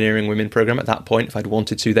running the Pioneering Women program at that point, if I'd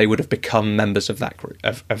wanted to, they would have become members of that group,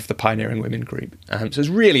 of the Pioneering Women group. So it's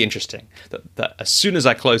really interesting that as soon as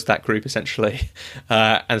I closed that group, essentially,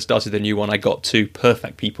 and started the new one, I got 2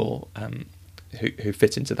 perfect people who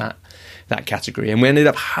fit into that category. And we ended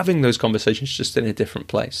up having those conversations just in a different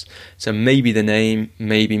place. So maybe the name,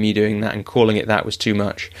 maybe me doing that and calling it that was too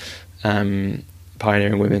much,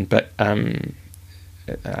 Pioneering Women. But I'm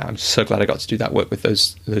so glad I got to do that work with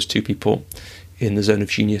those 2 people in the Zone of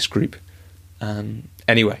Genius group.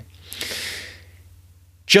 Anyway,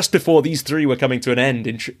 just before these 3 were coming to an end,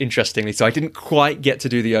 interestingly, so I didn't quite get to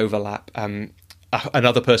do the overlap.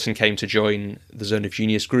 Another person came to join the Zone of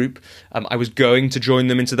Genius group. I was going to join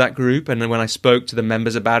them into that group, and then when I spoke to the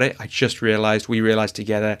members about it, we realized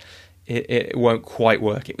together it won't quite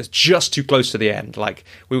work. It was just too close to the end. Like,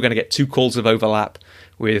 we were going to get 2 calls of overlap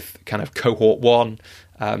with kind of cohort 1,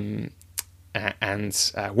 and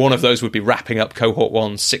one of those would be wrapping up cohort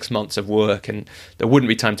 1's 6 months of work, and there wouldn't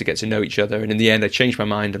be time to get to know each other. And in the end, I changed my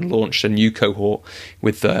mind and launched a new cohort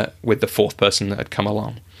with the 4th person that had come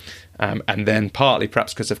along. And then partly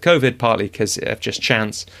perhaps because of COVID, partly because of just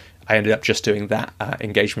chance, I ended up just doing that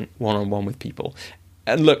engagement one-on-one with people.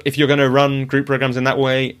 And look, if you're going to run group programs in that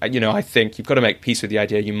way, I think you've got to make peace with the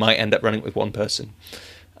idea you might end up running it with one person.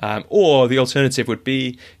 Or the alternative would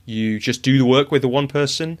be you just do the work with the one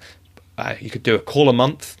person. You could do a call a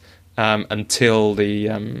month until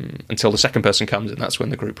the second person comes, and that's when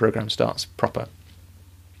the group program starts proper.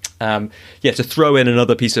 To throw in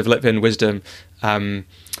another piece of Litvin wisdom,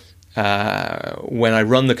 when I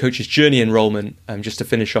run the Coach's Journey enrollment, just to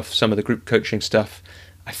finish off some of the group coaching stuff,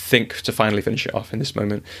 I think to finally finish it off in this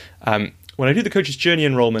moment, when I do the Coach's Journey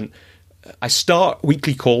enrollment, I start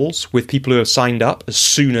weekly calls with people who have signed up as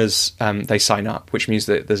soon as they sign up, which means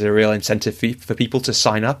that there's a real incentive for people to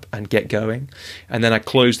sign up and get going. And then I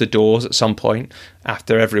close the doors at some point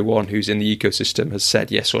after everyone who's in the ecosystem has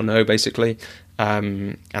said yes or no, basically,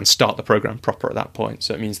 and start the program proper at that point.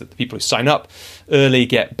 So it means that the people who sign up early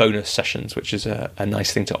get bonus sessions, which is a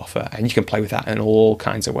nice thing to offer. And you can play with that in all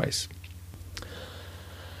kinds of ways.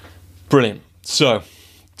 Brilliant. So,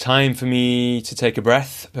 time for me to take a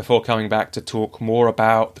breath before coming back to talk more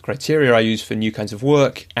about the criteria I use for new kinds of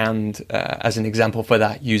work, and as an example for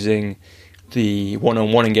that, using the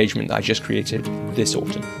one-on-one engagement that I just created this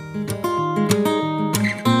autumn.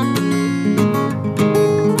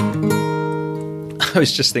 I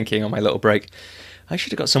was just thinking on my little break, I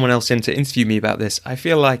should have got someone else in to interview me about this. I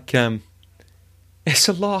feel like it's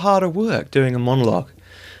a lot harder work doing a monologue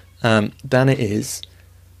than it is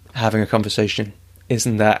having a conversation.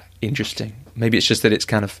 Isn't that interesting? Maybe it's just that it's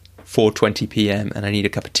kind of 4:20 p.m. and I need a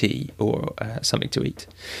cup of tea or something to eat.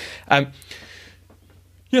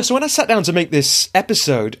 So when I sat down to make this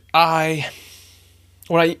episode,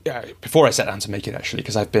 before I sat down to make it, actually,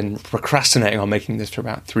 because I've been procrastinating on making this for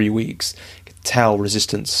about 3 weeks, I could tell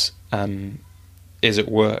resistance is at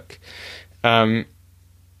work. When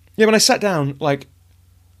I sat down, like,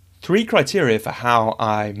 3 criteria for how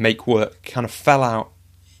I make work kind of fell out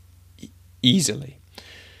easily.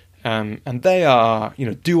 And they are,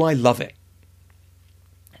 do I love it?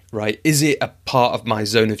 Right? Is it a part of my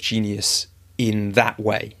zone of genius in that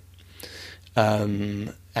way?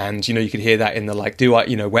 And, you could hear that in the, like,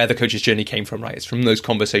 where the coach's journey came from, right? It's from those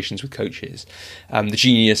conversations with coaches. The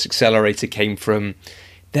Genius Accelerator came from,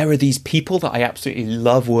 there are these people that I absolutely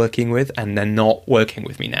love working with, and they're not working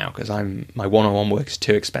with me now because my one-on-one work is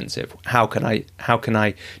too expensive. How can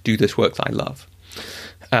I do this work that I love?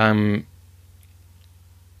 And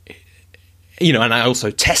I also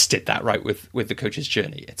tested that, right, with the coach's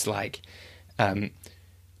journey. It's like,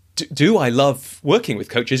 do I love working with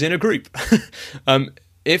coaches in a group?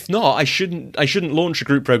 If not, I shouldn't launch a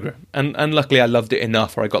group program. And luckily I loved it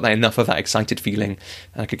enough, or I got enough of that excited feeling,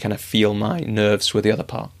 and I could kind of feel my nerves with the other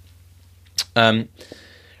part. And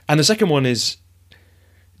the second one is,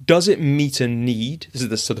 does it meet a need?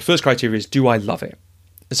 So the first criteria is, do I love it?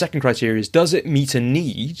 The second criteria is, does it meet a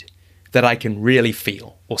need that I can really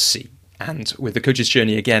feel or see? And with the coach's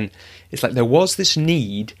journey, again, it's like there was this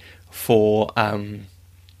need for...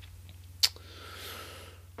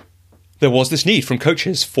 there was this need from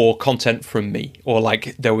coaches for content from me, or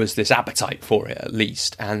like there was this appetite for it at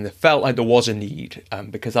least, and it felt like there was a need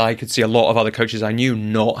because I could see a lot of other coaches I knew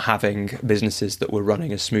not having businesses that were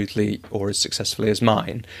running as smoothly or as successfully as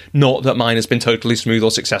mine. Not that mine has been totally smooth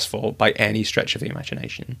or successful by any stretch of the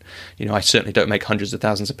imagination. I certainly don't make hundreds of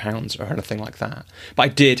thousands of pounds or anything like that. But I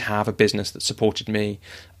did have a business that supported me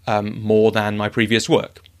more than my previous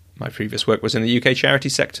work. My previous work was in the UK charity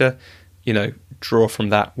sector. Draw from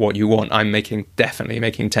that what you want. I'm definitely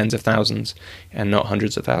making tens of thousands and not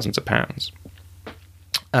hundreds of thousands of pounds.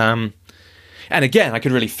 And again, I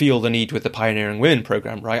could really feel the need with the Pioneering Women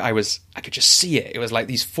program, right? I could just see it. It was like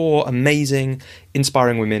these 4 amazing,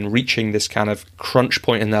 inspiring women reaching this kind of crunch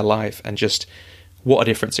point in their life, and just what a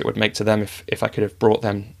difference it would make to them if I could have brought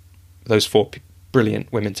those 4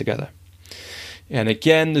 brilliant women together. And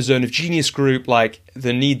again, the Zone of Genius group, like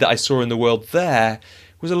the need that I saw in the world there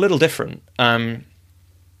was a little different.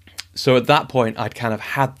 So at that point, I'd kind of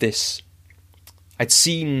had this... I'd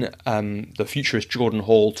seen the futurist Jordan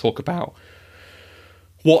Hall talk about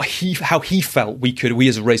how he felt we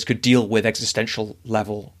as a race could deal with existential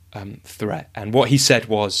level threat. And what he said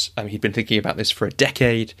was, he'd been thinking about this for a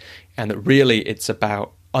decade, and that really it's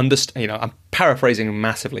about... I'm paraphrasing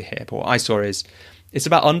massively here, but what I saw is it's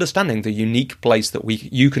about understanding the unique place that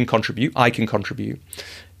you can contribute, I can contribute,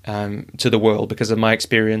 to the world because of my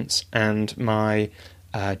experience and my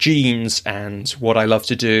genes and what I love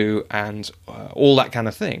to do and all that kind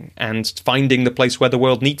of thing, and finding the place where the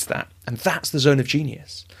world needs that. And that's the zone of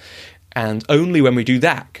genius. And only when we do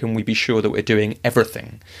that can we be sure that we're doing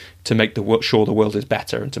everything to make sure the world is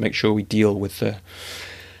better, and to make sure we deal with the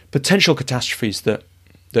potential catastrophes that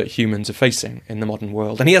humans are facing in the modern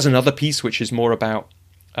world. And he has another piece which is more about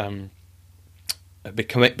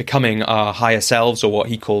becoming our higher selves, or what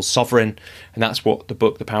he calls sovereign, and that's what the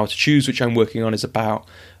book The Power to Choose, which I'm working on, is about.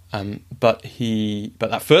 But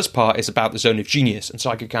that first part is about the zone of genius, and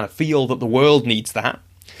so I could kind of feel that the world needs that.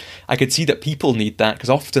 I could see that people need that, because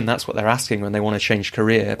often that's what they're asking when they want to change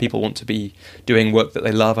career. People want to be doing work that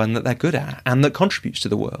they love and that they're good at and that contributes to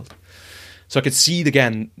the world. So I could see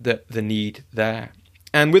again the need there.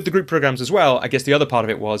 And with the group programs as well, I guess the other part of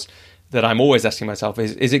it was that I'm always asking myself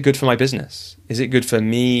is it good for my business? Is it good for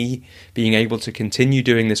me being able to continue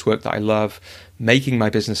doing this work that I love, making my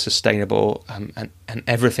business sustainable, and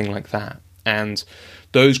everything like that? And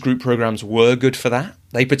those group programs were good for that.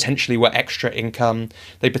 They potentially were extra income.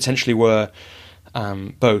 They potentially were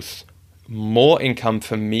both more income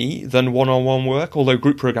for me than one-on-one work, although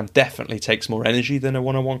group program definitely takes more energy than a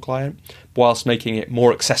one-on-one client, whilst making it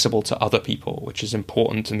more accessible to other people, which is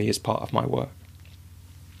important to me as part of my work.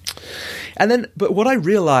 And then, but what I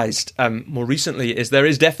realized more recently is there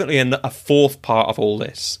is definitely a fourth part of all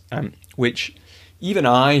this, which even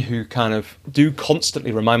I, who kind of do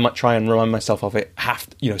constantly try and remind myself of it,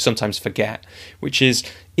 sometimes forget, which is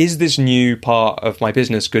this new part of my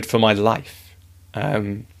business good for my life?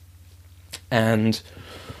 And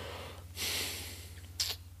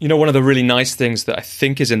one of the really nice things that I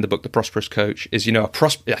think is in the book, The Prosperous Coach, is, I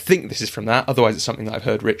think this is from that, otherwise it's something that I've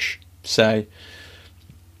heard Rich say,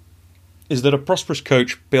 is that a prosperous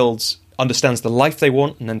coach builds understands the life they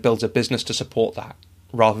want and then builds a business to support that,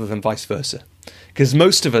 rather than vice versa. Because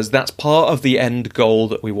most of us, that's part of the end goal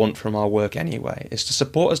that we want from our work anyway, is to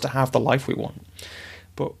support us to have the life we want.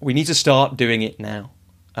 But we need to start doing it now.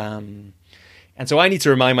 And so I need to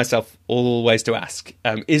remind myself always to ask,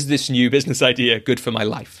 is this new business idea good for my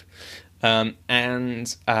life?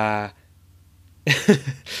 It's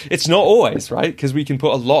not always, right? Because we can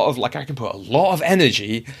put I can put a lot of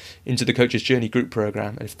energy into the Coach's Journey group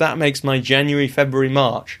program. And if that makes my January, February,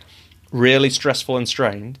 March really stressful and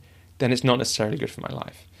strained, then it's not necessarily good for my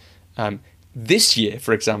life. This year,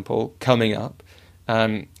 for example, coming up,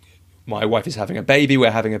 my wife is having a baby. We're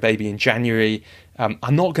having a baby in January.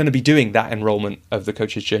 I'm not going to be doing that enrollment of the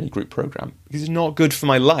Coach's Journey group program because it's not good for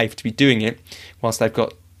my life to be doing it whilst I've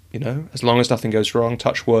got, as long as nothing goes wrong,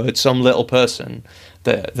 touch wood, some little person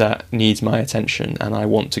that needs my attention, and I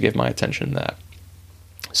want to give my attention there.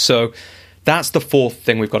 So that's the fourth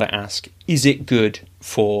thing we've got to ask. Is it good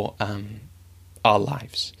for our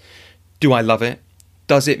lives? Do I love it?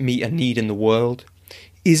 Does it meet a need in the world?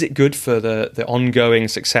 Is it good for the ongoing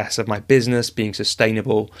success of my business, being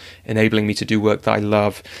sustainable, enabling me to do work that I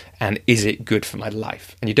love? And is it good for my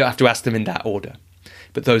life? And you don't have to ask them in that order.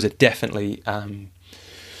 But those are definitely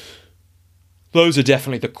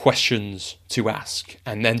the questions to ask.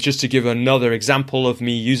 And then just to give another example of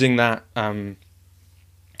me using that,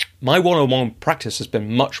 my one-on-one practice has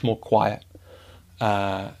been much more quiet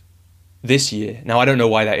this year. Now, I don't know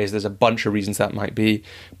why that is. There's a bunch of reasons that might be.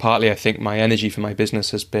 Partly, I think my energy for my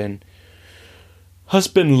business has been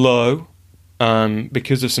low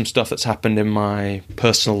because of some stuff that's happened in my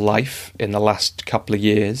personal life in the last couple of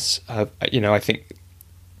years. I think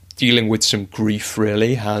dealing with some grief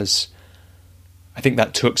really I think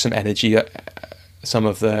that took some energy, some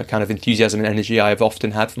of the kind of enthusiasm and energy I have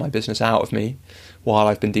often had for my business out of me while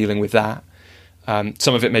I've been dealing with that.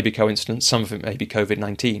 Some of it may be coincidence, some of it may be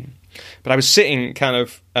COVID-19. But I was sitting kind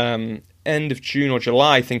of end of June or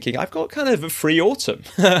July thinking, I've got kind of a free autumn.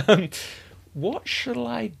 What shall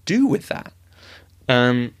I do with that?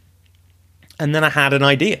 And then I had an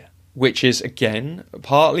idea, which is, again,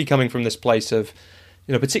 partly coming from this place of,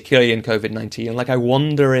 particularly in COVID-19, like I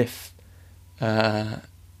wonder if there's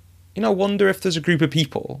a group of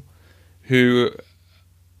people who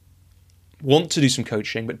want to do some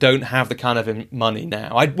coaching but don't have the kind of money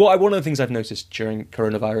now. One of the things I've noticed during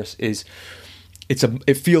coronavirus is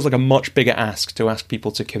it feels like a much bigger ask to ask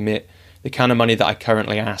people to commit the kind of money that I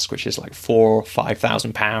currently ask, which is like £4,000 or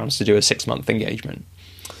 £5,000 to do a 6-month engagement,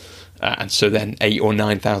 and so then £8,000 or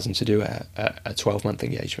 £9,000 to do a 12-month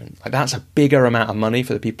engagement. Like that's a bigger amount of money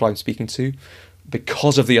for the people I'm speaking to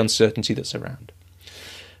because of the uncertainty that's around.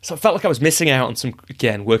 So I felt like I was missing out on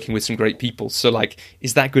working with some great people. So like,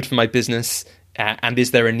 is that good for my business? And is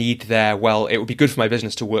there a need there? Well, it would be good for my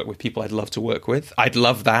business to work with people I'd love to work with. I'd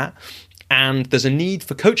love that. And there's a need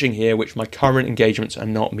for coaching here, which my current engagements are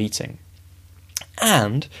not meeting.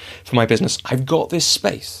 And for my business, I've got this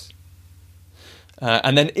space.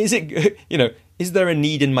 And then is there a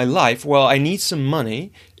need in my life? Well, I need some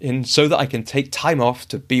money so that I can take time off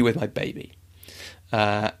to be with my baby.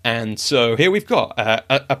 And so here we've got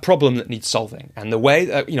a problem that needs solving. And the way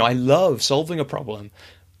that, I love solving a problem.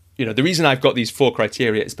 The reason I've got these 4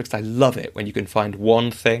 criteria is because I love it when you can find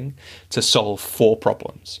one thing to solve 4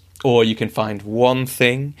 problems. Or you can find one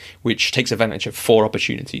thing which takes advantage of 4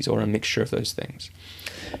 opportunities, or a mixture of those things.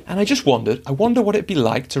 And I wonder what it'd be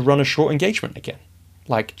like to run a short engagement again.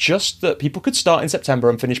 Like just that people could start in September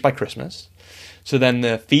and finish by Christmas. So then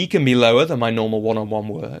the fee can be lower than my normal one-on-one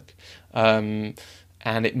work.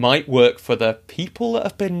 And it might work for the people that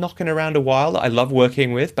have been knocking around a while that I love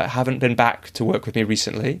working with but haven't been back to work with me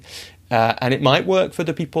recently. And it might work for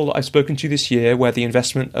the people that I've spoken to this year where the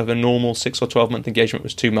investment of a normal 6 or 12-month engagement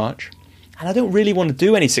was too much. And I don't really want to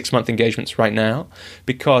do any 6-month engagements right now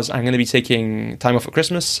because I'm going to be taking time off for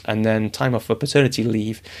Christmas and then time off for paternity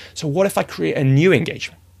leave. So what if I create a new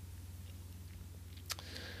engagement?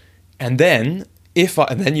 And then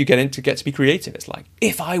you get to be creative. It's like,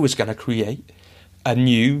 if I was going to create a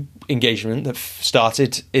new engagement that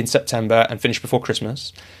started in September and finished before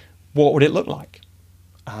Christmas, what would it look like?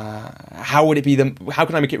 How would it be? How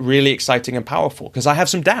can I make it really exciting and powerful? Because I have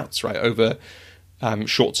some doubts, right, over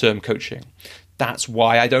short-term coaching. That's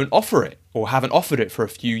why I don't offer it or haven't offered it for a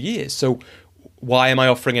few years. So why am I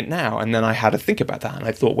offering it now? And then I had to think about that. And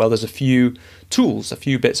I thought, well, there's a few tools, a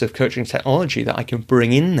few bits of coaching technology that I can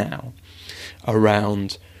bring in now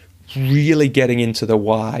around really getting into the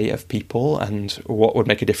why of people and what would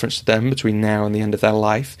make a difference to them between now and the end of their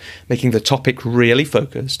life, making the topic really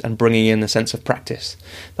focused and bringing in a sense of practice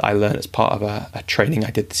that I learned as part of a training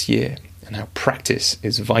I did this year, and how practice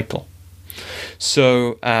is vital.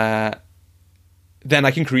 So then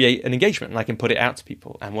I can create an engagement and I can put it out to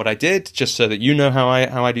people. And what I did, just so that you know how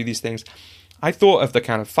I do these things, I thought of the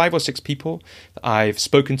kind of 5 or 6 people that I've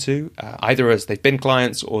spoken to, either as they've been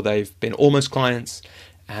clients or they've been almost clients.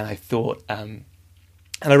 And I thought, and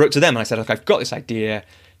I wrote to them and I said, look, I've got this idea.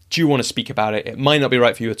 Do you want to speak about it? It might not be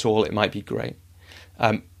right for you at all. It might be great.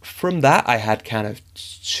 From that, I had kind of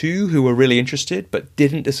 2 who were really interested but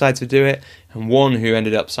didn't decide to do it, and 1 who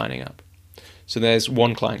ended up signing up. So there's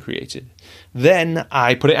 1 client created. Then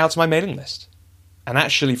I put it out to my mailing list. And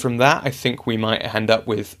actually from that, I think we might end up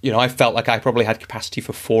with, I felt like I probably had capacity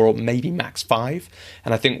for 4 or maybe max 5.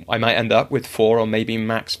 And I think I might end up with 4 or maybe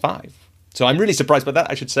max 5. So I'm really surprised by that,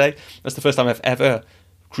 I should say. That's the first time I've ever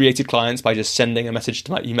created clients by just sending a message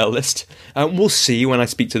to my email list. We'll see when I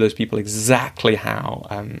speak to those people exactly how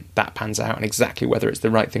that pans out and exactly whether it's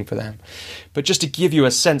the right thing for them. But just to give you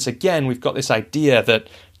a sense, again, we've got this idea that,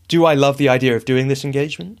 do I love the idea of doing this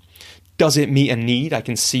engagement? Does it meet a need I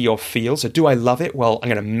can see or feel? So do I love it? Well, I'm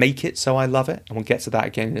going to make it so I love it. And we'll get to that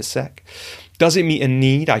again in a sec. Does it meet a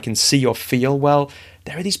need I can see or feel? Well,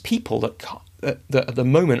 there are these people that at the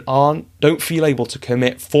moment don't feel able to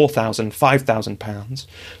commit £4,000, £5,000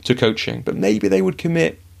 to coaching, but maybe they would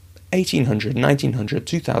commit £1,800, £1,900,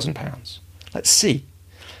 £2,000. Let's see.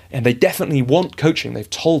 And they definitely want coaching. They've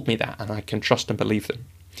told me that, and I can trust and believe them.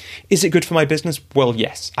 Is it good for my business? Well,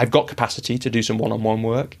 yes. I've got capacity to do some one-on-one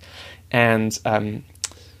work. And,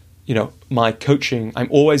 my coaching, I'm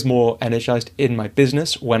always more energized in my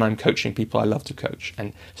business when I'm coaching people I love to coach.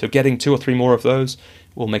 And so getting 2 or 3 more of those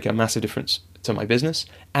will make a massive difference to my business.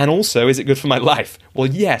 And also, is it good for my life? Well,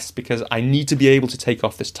 yes, because I need to be able to take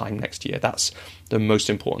off this time next year. That's the most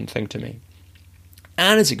important thing to me.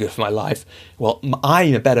 And is it good for my life? Well,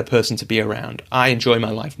 I'm a better person to be around. I enjoy my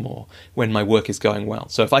life more when my work is going well.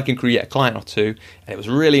 So if I can create a client or 2, and it was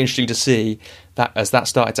really interesting to see that as that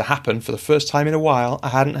started to happen for the first time in a while, I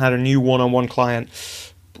hadn't had a new one-on-one client,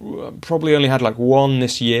 probably only had like 1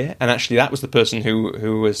 this year. And actually that was the person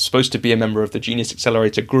who was supposed to be a member of the Genius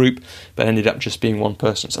Accelerator group, but ended up just being 1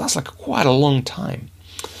 person. So that's like quite a long time.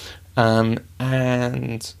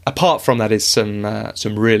 And apart from that is some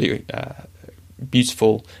really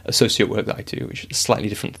beautiful associate work that I do, which is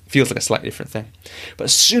feels like a slightly different thing. But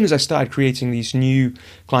as soon as I started creating these new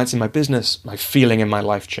clients in my business, my feeling in my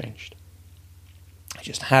life changed. I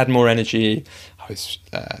just had more energy. I was,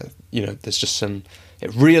 there's just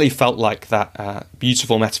it really felt like that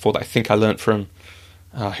beautiful metaphor that I think I learned from,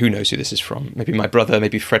 who knows who this is from? Maybe my brother,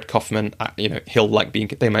 maybe Fred Kaufman.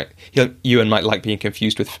 Ewan might like being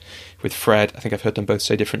confused with Fred. I think I've heard them both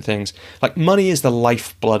say different things. Like, money is the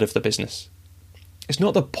lifeblood of the business. It's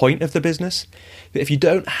not the point of the business, but if you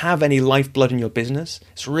don't have any lifeblood in your business,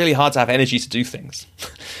 it's really hard to have energy to do things.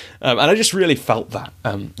 And I just really felt that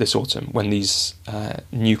this autumn when these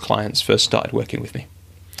new clients first started working with me.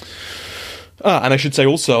 And I should say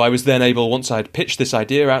also, I was then able, once I'd pitched this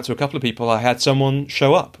idea out to a couple of people, I had someone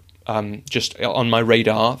show up just on my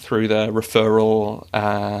radar through the referral,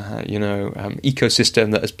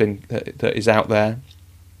 ecosystem that is out there,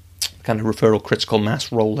 kind of referral critical mass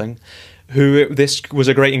rolling, who this was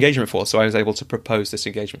a great engagement for. So I was able to propose this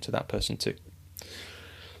engagement to that person too.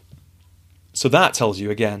 So that tells you,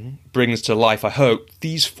 again, brings to life, I hope,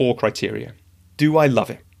 these 4 criteria. Do I love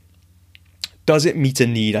it? Does it meet a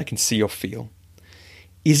need I can see or feel?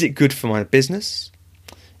 Is it good for my business?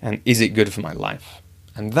 And is it good for my life?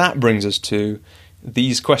 And that brings us to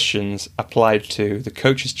these questions applied to the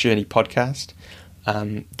Coach's Journey podcast,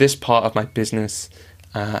 this part of my business,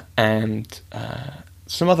 and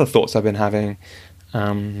some other thoughts I've been having,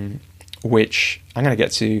 which I'm going to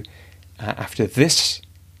get to after this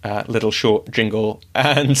little short jingle.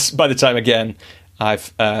 And by the time, again,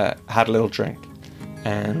 I've had a little drink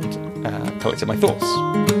and collected my thoughts.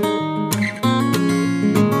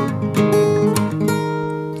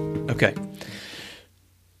 Okay.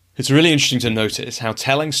 It's really interesting to notice how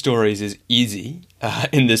telling stories is easy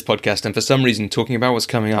in this podcast, and for some reason talking about what's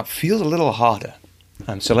coming up feels a little harder.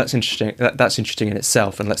 So that's interesting in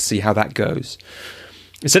itself, and let's see how that goes.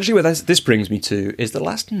 Essentially what this brings me to is the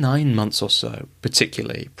last 9 months or so,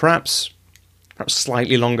 particularly, perhaps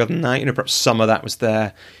slightly longer than that, perhaps some of that was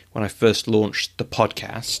there when I first launched the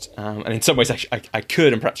podcast. And in some ways I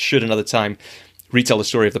could and perhaps should another time retell the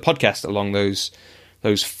story of the podcast along those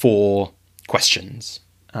 4 questions.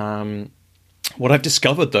 What I've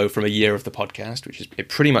discovered, though, from a year of the podcast, which it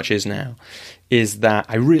pretty much is now, is that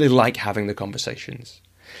I really like having the conversations.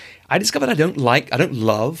 I discovered I don't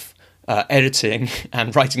love editing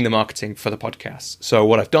and writing the marketing for the podcast. So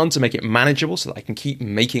what I've done to make it manageable so that I can keep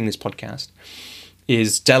making this podcast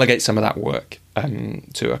is delegate some of that work.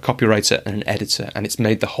 to a copywriter and an editor, and it's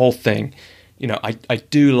made the whole thing. I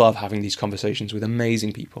do love having these conversations with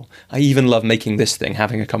amazing people. I even love making this thing,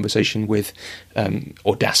 having a conversation with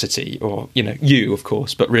Audacity, or you, of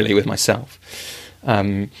course, but really with myself.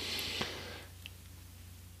 So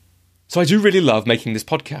I do really love making this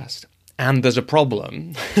podcast, and there's a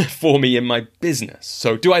problem for me in my business.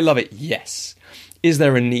 So do I love it? Yes. Is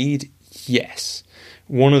there a need? Yes.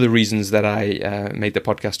 One of the reasons that I made the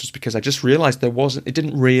podcast was because I just realized it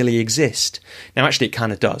didn't really exist. Now, actually, it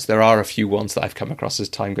kind of does. There are a few ones that I've come across as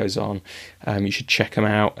time goes on. You should check them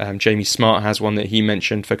out. Jamie Smart has one that he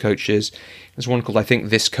mentioned for coaches. There's one called, I think,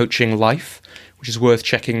 This Coaching Life, which is worth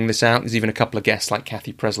checking this out. There's even a couple of guests like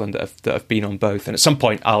Kathy Breslin that have been on both. And at some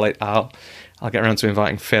point, I'll get around to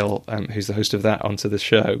inviting Phil, who's the host of that, onto the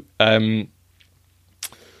show.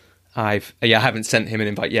 I haven't sent him an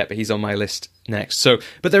invite yet, but he's on my list next. So,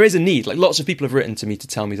 but there is a need. Like, lots of people have written to me to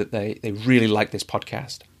tell me that they really like this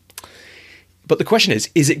podcast. But the question is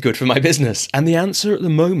it good for my business? And the answer at the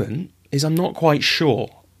moment is I'm not quite sure.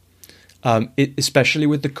 Especially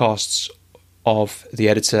with the costs of the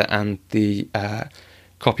editor and the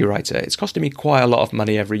copywriter. It's costing me quite a lot of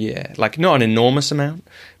money every year. Like, not an enormous amount,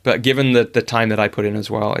 but given the time that I put in as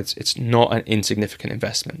well, it's not an insignificant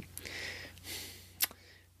investment.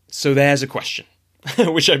 So there's a question,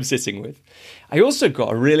 which I'm sitting with. I also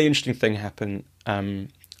got a really interesting thing happen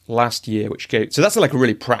last year, so that's like a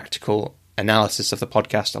really practical analysis of the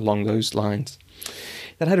podcast along those lines.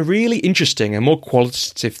 That had a really interesting and more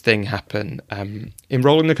qualitative thing happen.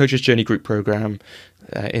 Enrolling the Coach's Journey group program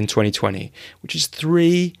in 2020, which is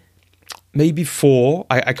 3, maybe 4,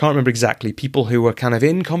 I can't remember exactly, people who were kind of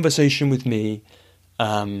in conversation with me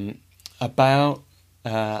about.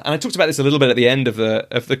 And I talked about this a little bit at the end of the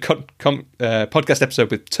podcast episode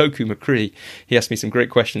with Toku McCree. He asked me some great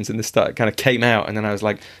questions, and this kind of came out, and then I was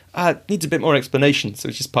like, it needs a bit more explanation. So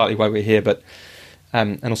it's just partly why we're here, but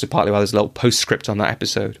and also partly why there's a little postscript on that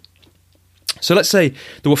episode. So let's say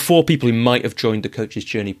there were 4 people who might have joined the Coach's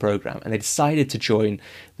Journey program, and they decided to join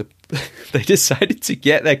they decided to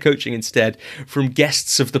get their coaching instead from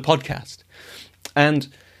guests of the podcast, and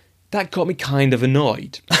that got me kind of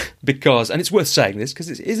annoyed. Because, and it's worth saying this, because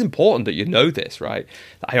it is important that you know this, right?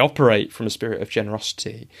 That I operate from a spirit of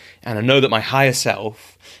generosity. And I know that my higher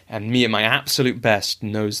self and me at my absolute best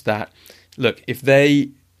knows that, look, if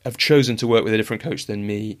they have chosen to work with a different coach than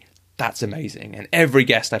me, that's amazing. And every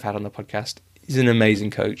guest I've had on the podcast is an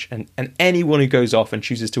amazing coach. And anyone who goes off and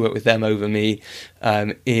chooses to work with them over me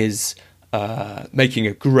is making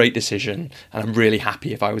a great decision. And I'm really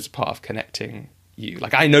happy if I was a part of connecting you.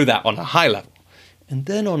 Like, I know that on a high level. And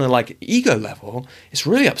then on a ego level, it's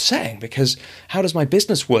really upsetting, because how does my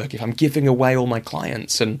business work if I'm giving away all my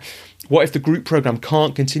clients? And what if the group program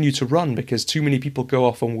can't continue to run because too many people go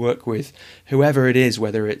off and work with whoever it is,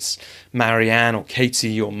 whether it's Marianne or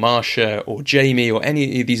Katie or Marsha or Jamie or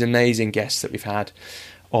any of these amazing guests that we've had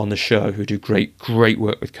on the show who do great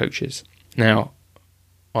work with coaches. Now,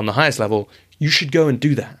 on the highest level, you should go and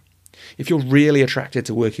do that. If you're really attracted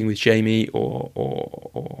to working with Jamie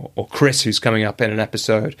or Chris, who's coming up in an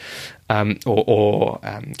episode, or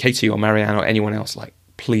Katie or Marianne or anyone else,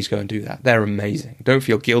 please go and do that. They're amazing. Don't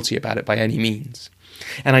feel guilty about it by any means.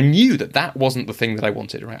 And I knew that wasn't the thing that I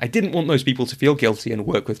wanted, right? I didn't want those people to feel guilty and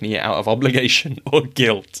work with me out of obligation or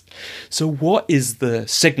guilt. So what is the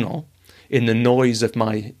signal in the noise of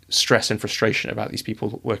my stress and frustration about these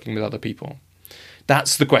people working with other people?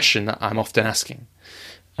 That's the question that I'm often asking.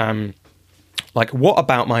 What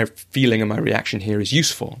about my feeling and my reaction here is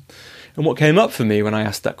useful? And what came up for me when I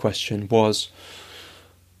asked that question was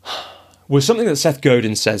something that Seth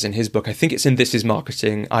Godin says in his book. I think it's in This Is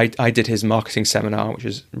Marketing. I did his marketing seminar, which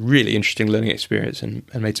is a really interesting learning experience, and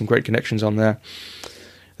made some great connections on there.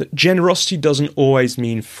 That generosity doesn't always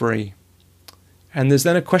mean free. And there's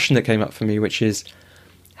then a question that came up for me, which is,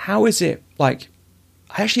 how is it, I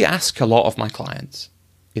actually ask a lot of my clients,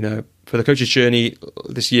 for the Coach's Journey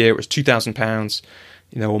this year, it was £2,000,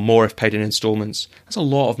 or more if paid in installments. That's a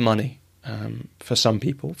lot of money for some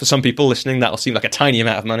people. For some people listening, that'll seem like a tiny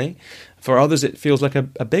amount of money. For others, it feels like a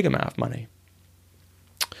big amount of money.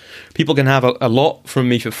 People can have a lot from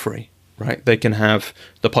me for free, right? They can have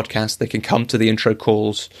the podcast, they can come to the intro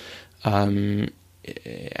calls, and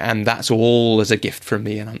that's all as a gift from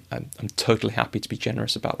me, and I'm totally happy to be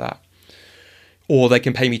generous about that. Or they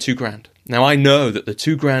can pay me $2,000. Now, I know that the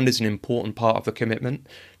 $2,000 is an important part of the commitment.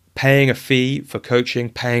 Paying a fee for coaching,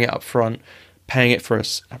 paying it up front, paying it for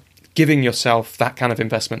us, giving yourself that kind of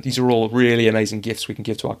investment. These are all really amazing gifts we can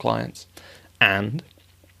give to our clients. And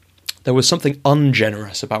there was something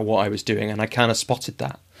ungenerous about what I was doing, and I kind of spotted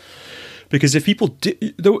that. Because if people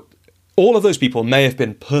all of those people may have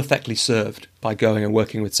been perfectly served by going and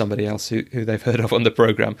working with somebody else who they've heard of on the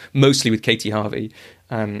program, mostly with Katie Harvey.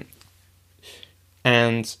 And,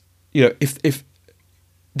 if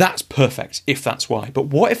that's perfect, if that's why. But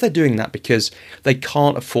what if they're doing that because they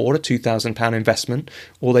can't afford a £2,000 investment,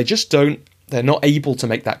 or they're not able to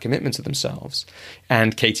make that commitment to themselves,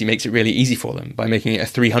 and Katie makes it really easy for them by making it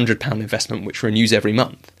a £300 investment which renews every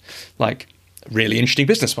month? Like, really interesting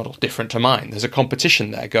business model, different to mine. There's a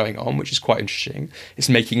competition there going on, which is quite interesting. It's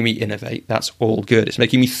making me innovate. That's all good. It's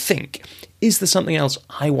making me think, is there something else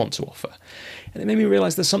I want to offer? And it made me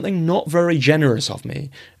realize there's something not very generous of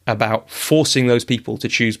me about forcing those people to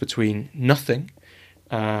choose between nothing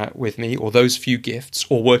with me, or those few gifts,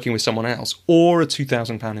 or working with someone else, or a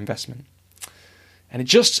 £2,000 investment. And it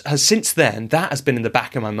just has, since then, that has been in the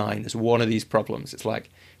back of my mind as one of these problems. It's like,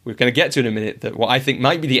 we're going to get to in a minute that what I think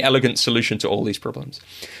might be the elegant solution to all these problems.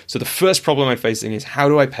 So the first problem I'm facing is, how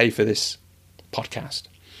do I pay for this podcast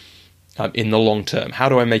in the long term? How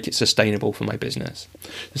do I make it sustainable for my business?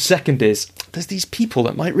 The second is, there's these people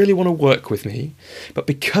that might really want to work with me, but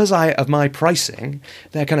because of my pricing,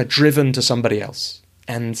 they're kind of driven to somebody else.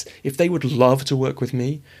 And if they would love to work with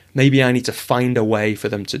me, maybe I need to find a way for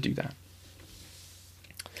them to do that.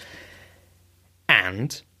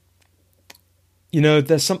 And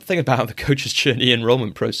there's something about the coach's journey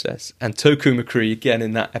enrollment process. And Toku McCree, again,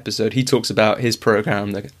 in that episode, he talks about his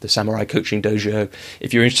program, the Samurai Coaching Dojo.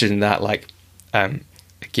 If you're interested in that,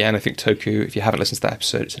 again, I think Toku, if you haven't listened to that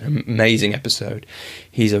episode, it's an amazing episode.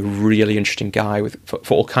 He's a really interesting guy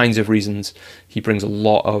for all kinds of reasons. He brings a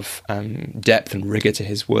lot of depth and rigor to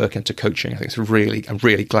his work and to coaching. I think I'm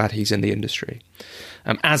really glad he's in the industry.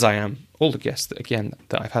 As I am all the guests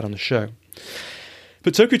that I've had on the show.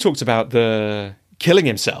 But Toku talks about the killing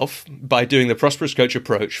himself by doing the prosperous coach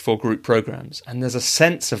approach for group programs. And there's a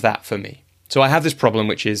sense of that for me. So I have this problem,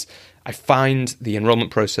 which is I find the enrollment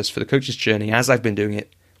process for the coach's journey, as I've been doing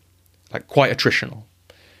it, quite attritional.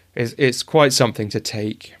 It's quite something to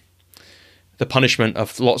take the punishment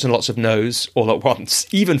of lots and lots of no's all at once,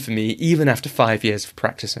 even for me, even after 5 years of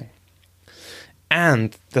practicing.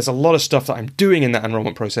 And there's a lot of stuff that I'm doing in that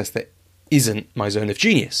enrollment process that isn't my zone of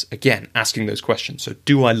genius. Again, asking those questions. So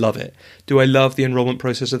do I love it? Do I love the enrollment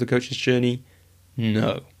process of the coach's journey?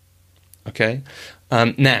 No. Okay?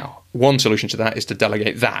 Now, one solution to that is to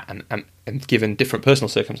delegate that, and given different personal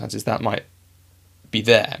circumstances, that might be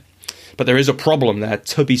there. But there is a problem there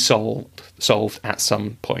to be solved at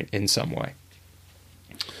some point in some way.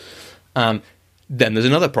 Then there's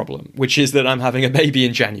another problem, which is that I'm having a baby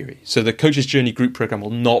in January. So the Coach's Journey group program will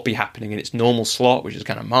not be happening in its normal slot, which is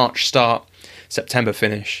kind of March start, September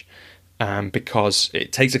finish, because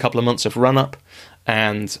it takes a couple of months of run-up,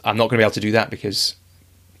 and I'm not going to be able to do that because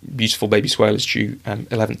Beautiful Baby Swale is due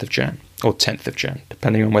 11th of Jan, or 10th of Jan,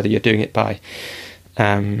 depending on whether you're doing it by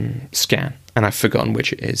scan. And I've forgotten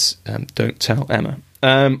which it is. Don't tell Emma.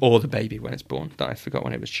 Or the baby when it's born, that I forgot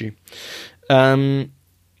when it was due.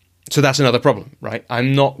 So that's another problem, right?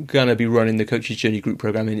 I'm not going to be running the Coach's Journey group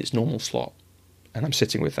program in its normal slot, and I'm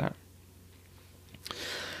sitting with that.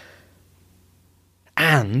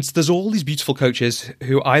 And there's all these beautiful coaches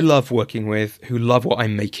who I love working with, who love what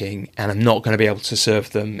I'm making, and I'm not going to be able to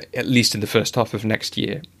serve them, at least in the first half of next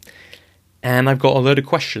year. And I've got a load of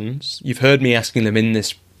questions. You've heard me asking them in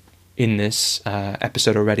this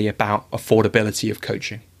episode already about affordability of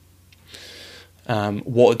coaching.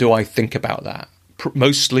 What do I think about that?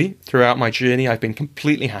 Mostly throughout my journey, I've been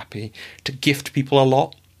completely happy to gift people a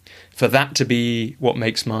lot, for that to be what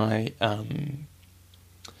makes my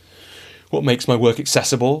work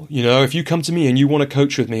accessible. If you come to me and you want to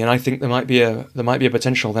coach with me, and I think there might be a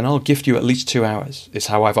potential, then I'll gift you at least 2 hours. Is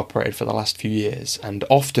how I've operated for the last few years, and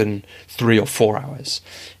often 3 or 4 hours.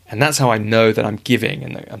 And that's how I know that I'm giving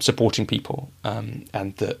and that I'm supporting people.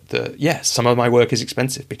 And that some of my work is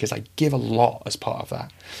expensive because I give a lot as part of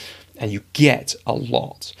that. And you get a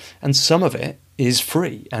lot. And some of it is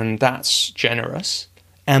free, and that's generous.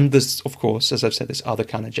 And there's, of course, as I've said, this other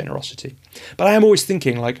kind of generosity. But I am always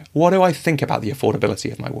thinking, what do I think about the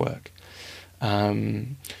affordability of my work?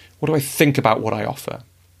 What do I think about what I offer?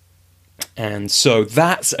 And so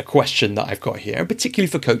that's a question that I've got here, particularly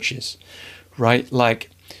for coaches, right? How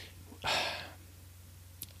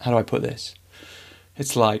do I put this?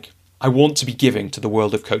 It's I want to be giving to the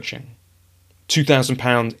world of coaching.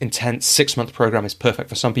 £2,000 intense 6-month program is perfect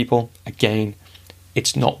for some people. Again,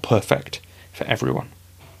 it's not perfect for everyone.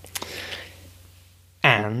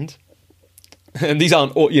 And these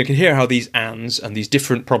aren't, you can hear how these ands and these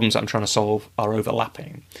different problems that I'm trying to solve are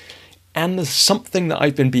overlapping. And there's something that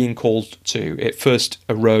I've been being called to. It first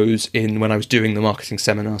arose when I was doing the marketing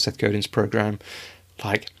seminar, Seth Godin's program.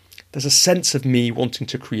 there's a sense of me wanting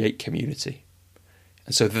to create community.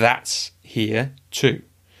 And so that's here too.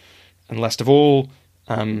 And last of all,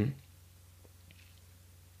 I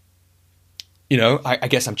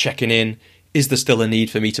guess I'm checking in. Is there still a need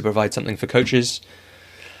for me to provide something for coaches?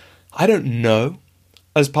 I don't know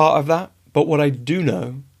as part of that, but what I do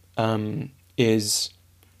know is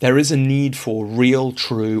there is a need for real,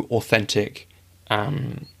 true, authentic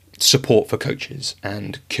support for coaches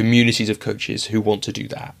and communities of coaches who want to do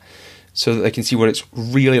that, so that they can see what it's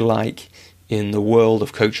really like in the world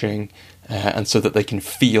of coaching, and so that they can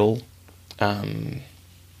feel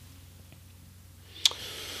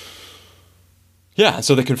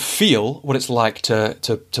so they can feel what it's like to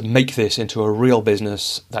make this into a real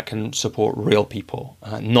business that can support real people,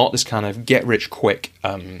 not this kind of get-rich-quick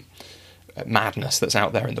madness that's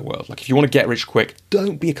out there in the world. Like, if you want to get rich quick,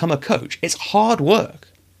 don't become a coach. It's hard work.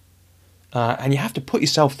 And you have to put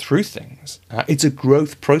yourself through things. It's a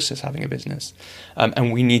growth process, having a business.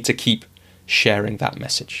 And we need to keep sharing that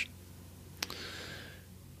message.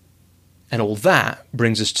 And all that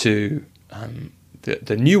brings us to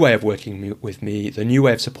the new way of working with me, the new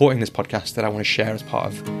way of supporting this podcast that I want to share as part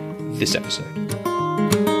of this episode.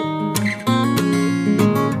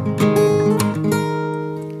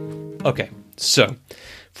 Okay, so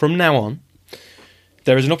from now on,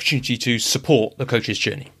 there is an opportunity to support the coach's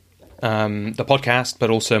journey. The podcast,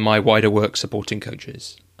 but also my wider work supporting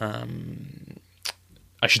coaches.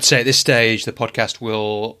 I should say at this stage, the podcast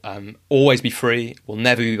will always be free, will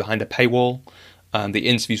never be behind a paywall. The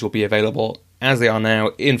interviews will be available as they are now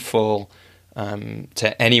in full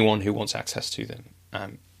to anyone who wants access to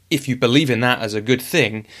them. If you believe in that as a good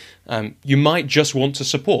thing, you might just want to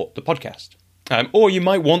support the podcast. Or you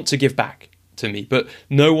might want to give back to me, but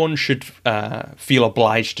no one should feel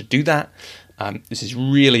obliged to do that. This is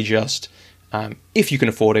really just if you can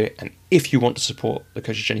afford it, and if you want to support the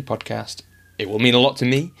Coach's Journey podcast, it will mean a lot to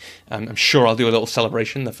me. I'm sure I'll do a little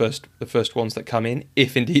celebration, the first ones that come in,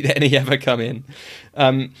 if indeed any ever come in.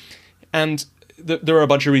 And there are a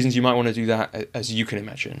bunch of reasons you might want to do that, as you can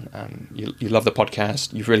imagine. You love the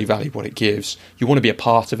podcast, you really value what it gives, you want to be a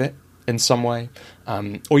part of it in some way,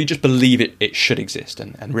 or you just believe it should exist,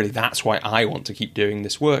 and really that's why I want to keep doing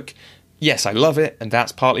this work. Yes, I love it, and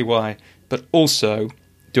that's partly why, but also,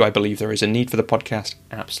 do I believe there is a need for the podcast?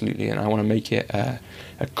 Absolutely, and I want to make it a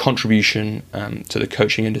contribution to the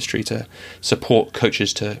coaching industry to support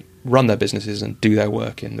coaches to run their businesses and do their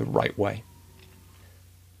work in the right way.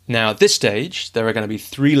 Now, at this stage, there are going to be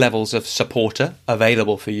 3 levels of supporter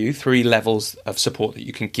available for you, 3 levels of support that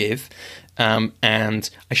you can give. And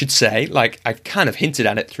I should say, like I've kind of hinted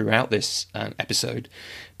at it throughout this episode,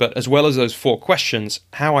 but as well as those 4 questions,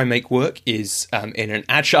 how I make work is in an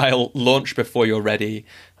agile launch before you're ready,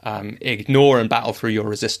 ignore and battle through your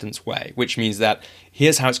resistance way, which means that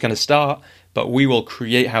here's how it's going to start, but we will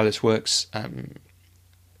create how this works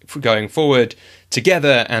going forward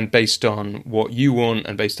together, and based on what you want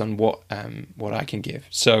and based on what I can give.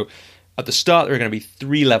 So at the start, there are going to be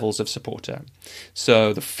 3 levels of supporter.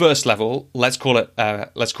 So the first level, let's call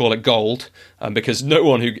it gold, because no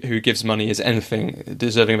one who gives money is anything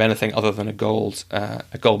deserving of anything other than a gold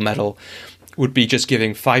medal, would be just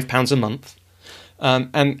giving £5 a month.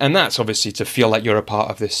 And that's obviously to feel like you're a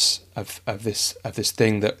part of this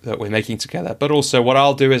thing that we're making together. But also, what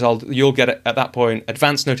I'll do is you'll get at that point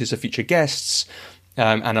advance notice of future guests,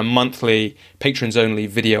 and a monthly patrons only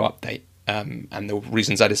video update. And the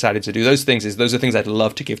reasons I decided to do those things is those are things I'd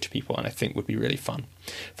love to give to people, and I think would be really fun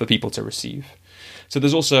for people to receive. So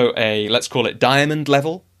there's also a, let's call it diamond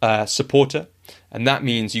level supporter. And that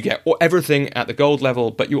means you get everything at the gold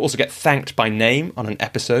level, but you also get thanked by name on an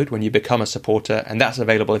episode when you become a supporter. And that's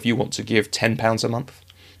available if you want to give £10 a month.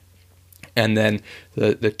 And then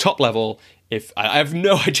the top level, if I have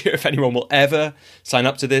no idea if anyone will ever sign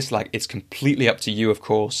up to this, like it's completely up to you, of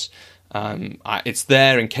course. It's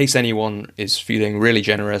there in case anyone is feeling really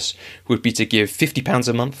generous, would be to give £50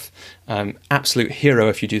 a month. Absolute hero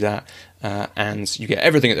if you do that. And you get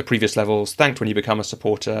everything at the previous levels, thanked when you become a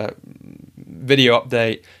supporter, video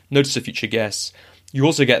update, notice of future guests. You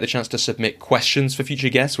also get the chance to submit questions for future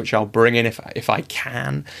guests, which I'll bring in if I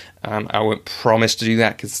can. I won't promise to do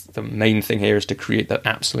that because the main thing here is to create the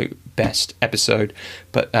absolute best episode.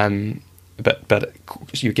 But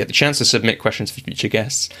you get the chance to submit questions for future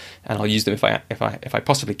guests, and I'll use them if I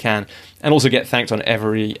possibly can, and also get thanked on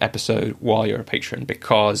every episode while you're a patron,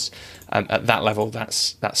 because at that level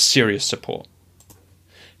that's serious support.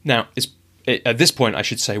 Now, at this point, I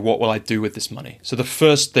should say, what will I do with this money? So the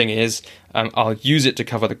first thing is I'll use it to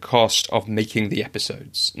cover the cost of making the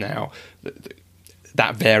episodes. Now,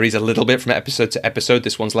 that varies a little bit from episode to episode.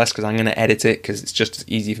 This one's less because I'm going to edit it, because it's just as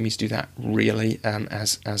easy for me to do that, really,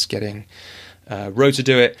 as getting Ro to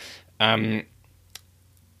do it.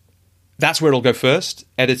 That's where it'll go first: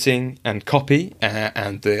 editing and copy,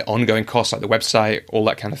 and the ongoing costs like the website, all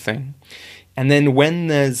that kind of thing. And then when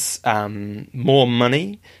there's more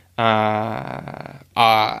money,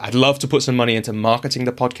 I'd love to put some money into marketing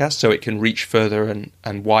the podcast so it can reach further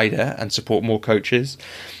and wider and support more coaches.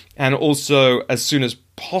 And also, as soon as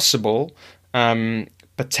possible,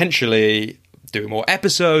 potentially do more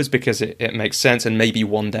episodes, because it makes sense, and maybe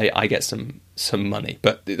one day I get some money.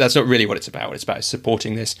 But that's not really what it's about. It's about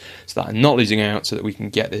supporting this so that I'm not losing out, so that we can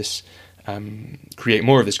get this, create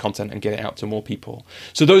more of this content and get it out to more people.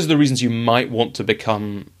 So those are the reasons you might want to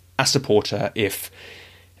become a supporter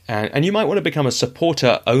and you might want to become a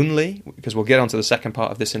supporter only, because we'll get onto the second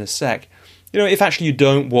part of this in a sec. If actually you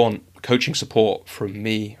don't want coaching support from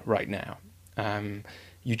me right now,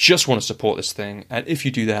 you just want to support this thing, and if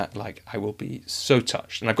you do that, I will be so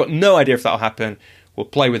touched. And I've got no idea if that'll happen. We'll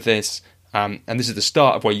play with this, and this is the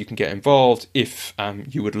start of where you can get involved. If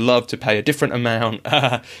you would love to pay a different amount,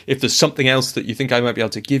 if there's something else that you think I might be able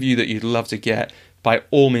to give you that you'd love to get, by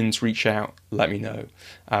all means reach out, let me know.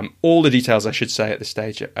 All the details, I should say, at this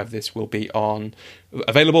stage of this will be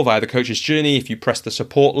available via the Coach's Journey. If you press the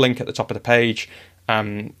support link at the top of the page,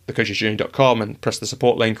 thecoachesjourney.com, and press the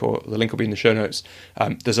support link, or the link will be in the show notes.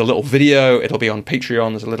 There's a little video, it'll be on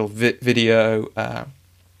Patreon. There's a little video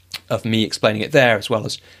of me explaining it there, as well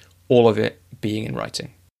as all of it being in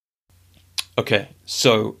writing. Okay,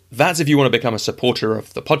 so that's if you want to become a supporter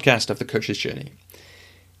of the podcast, of the Coach's Journey.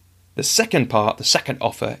 The second part, the second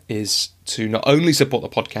offer, is to not only support the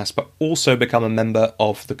podcast, but also become a member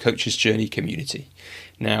of the Coach's Journey community.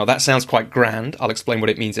 Now, that sounds quite grand. I'll explain what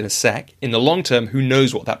it means in a sec. In the long term, who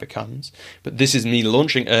knows what that becomes? But this is me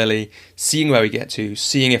launching early, seeing where we get to,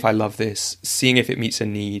 seeing if I love this, seeing if it meets a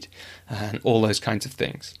need, and all those kinds of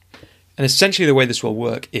things. And essentially the way this will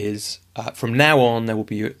work is, from now on, there will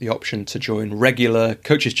be the option to join regular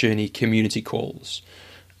Coach's Journey community calls.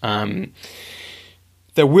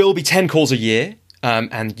 There will be 10 calls a year,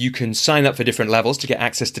 and you can sign up for different levels to get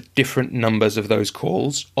access to different numbers of those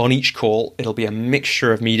calls. On each call, it'll be a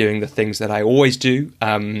mixture of me doing the things that I always do,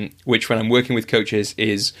 which when I'm working with coaches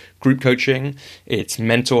is group coaching, it's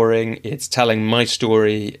mentoring, it's telling my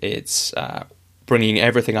story, it's bringing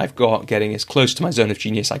everything I've got, getting as close to my zone of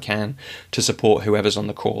genius I can to support whoever's on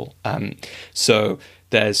the call. So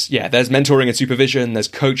there's mentoring and supervision, there's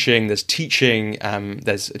coaching, there's teaching,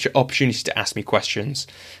 there's opportunity to ask me questions.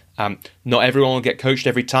 Not everyone will get coached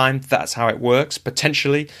every time. That's how it works,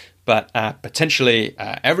 potentially. But potentially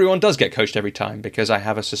everyone does get coached every time, because I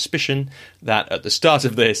have a suspicion that at the start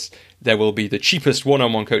of this, there will be the cheapest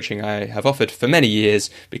one-on-one coaching I have offered for many years,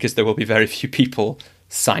 because there will be very few people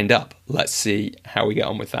signed up. Let's see how we get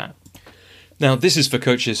on with that. Now, this is for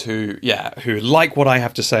coaches who like what I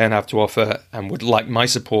have to say and have to offer, and would like my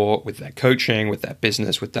support with their coaching, with their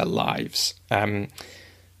business, with their lives.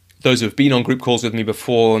 Those who have been on group calls with me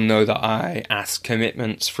before know that I ask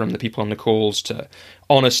commitments from the people on the calls, to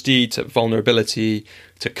honesty, to vulnerability,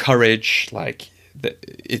 to courage. But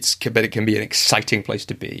it can be an exciting place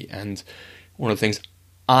to be. And one of the things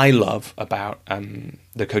I love about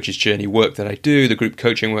the Coach's Journey work that I do, the group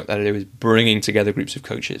coaching work that I do, is bringing together groups of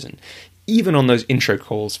coaches. And even on those intro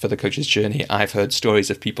calls for the Coach's Journey, I've heard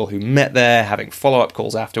stories of people who met there, having follow-up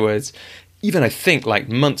calls afterwards, even I think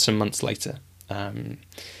months and months later.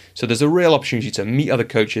 So there's a real opportunity to meet other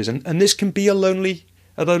coaches, and this can be a lonely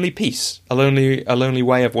piece, a lonely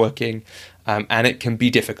way of working, and it can be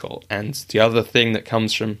difficult. And the other thing that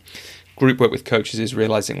comes from group work with coaches is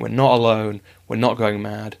realizing we're not alone, we're not going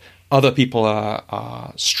mad. Other people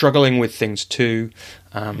are struggling with things too,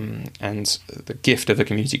 and the gift of the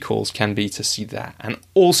community calls can be to see that. And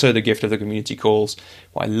also the gift of the community calls,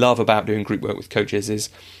 what I love about doing group work with coaches is,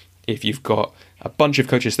 if you've got a bunch of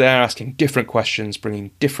coaches there asking different questions,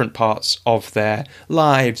 bringing different parts of their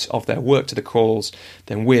lives, of their work to the calls,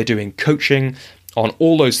 then we're doing coaching on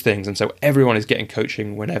all those things. And so everyone is getting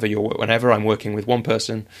coaching whenever I'm working with one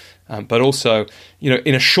person. But also,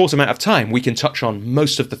 in a short amount of time, we can touch on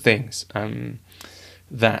most of the things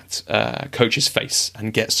that coaches face,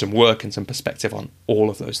 and get some work and some perspective on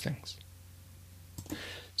all of those things.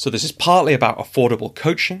 So this is partly about affordable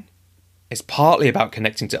coaching. It's partly about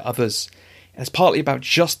connecting to others. And it's partly about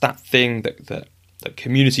just that thing that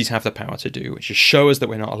communities have the power to do, which is show us that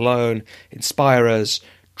we're not alone, inspire us,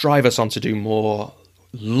 drive us on to do more,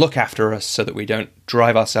 look after us so that we don't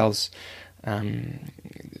drive ourselves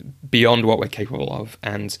beyond what we're capable of.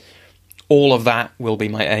 And all of that will be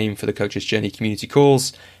my aim for the Coach's Journey community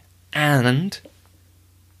calls. And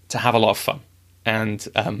to have a lot of fun. And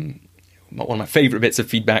one of my favorite bits of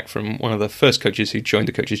feedback from one of the first coaches who joined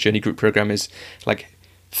the Coach's Journey group program is like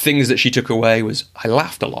things that she took away was I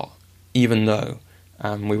laughed a lot, even though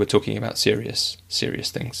we were talking about serious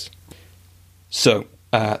things. So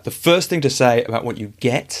the first thing to say about what you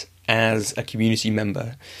get as a community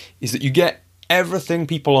member is that you get everything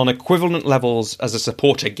people on equivalent levels as a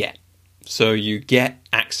supporter get. So you get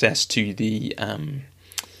access to the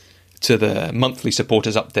monthly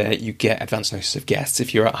supporters up there. You get advance notice of guests.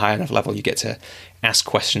 If you're at a high enough level, you get to ask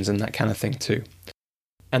questions and that kind of thing too.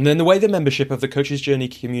 And then the way the membership of the Coach's Journey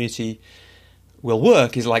community will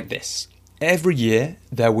work is like this. Every year,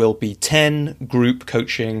 there will be 10 group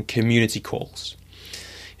coaching community calls.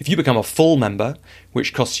 If you become a full member,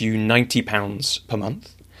 which costs you £90 per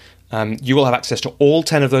month, you will have access to all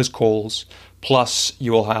 10 of those calls, plus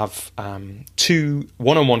you will have 2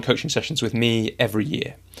 one-on-one coaching sessions with me every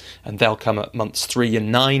year. And they'll come at months 3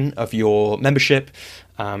 and 9 of your membership.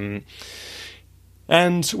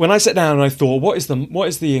 And when I sat down and I thought, what is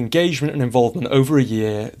the engagement and involvement over a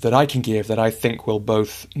year that I can give that I think will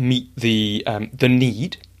both meet the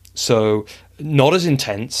need, so not as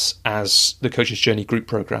intense as the Coach's Journey group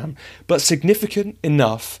program, but significant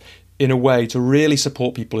enough in a way to really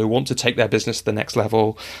support people who want to take their business to the next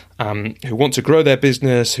level, who want to grow their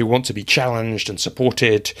business, who want to be challenged and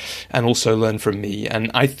supported, and also learn from me. And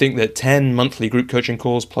I think that 10 monthly group coaching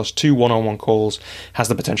calls plus 2 one-on-one calls has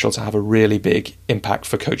the potential to have a really big impact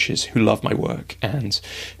for coaches who love my work and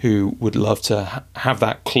who would love to have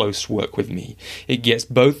that close work with me. It gets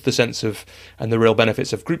both the sense of and the real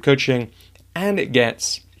benefits of group coaching, and it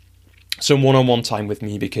gets some one-on-one time with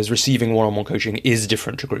me, because receiving one-on-one coaching is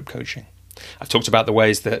different to group coaching. I've talked about the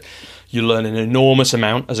ways that you learn an enormous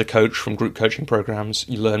amount as a coach from group coaching programs.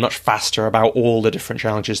 You learn much faster about all the different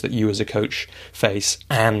challenges that you as a coach face,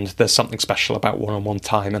 and there's something special about one-on-one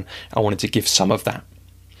time, and I wanted to give some of that.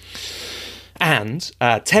 And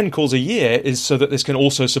 10 calls a year is so that this can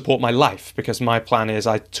also support my life, because my plan is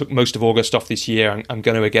I took most of August off this year. I'm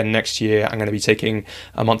going to again next year. I'm going to be taking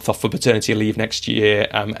a month off for paternity leave next year.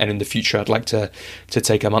 And in the future, I'd like to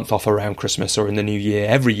take a month off around Christmas or in the new year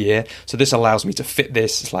every year. So this allows me to fit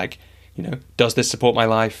this. It's like, does this support my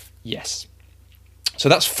life? Yes. So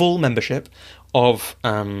that's full membership of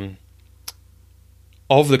the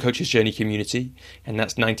Coach's Journey community, and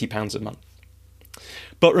that's £90 a month.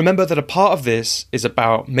 But remember that a part of this is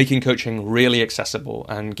about making coaching really accessible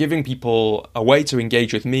and giving people a way to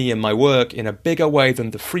engage with me and my work in a bigger way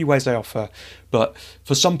than the free ways I offer. But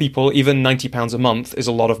for some people, even £90 a month is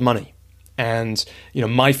a lot of money. And,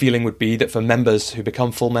 my feeling would be that for members who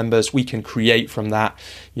become full members, we can create from that,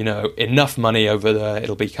 enough money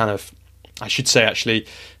it'll be kind of, I should say actually,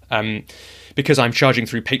 because I'm charging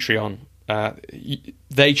through Patreon,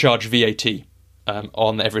 they charge VAT.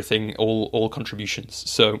 On everything, all contributions.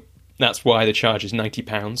 So that's why the charge is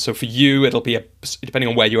 £90. So for you, it'll be, depending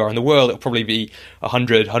on where you are in the world, it'll probably be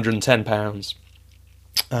 £100, £110.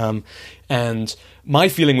 And my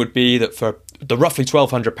feeling would be that for the roughly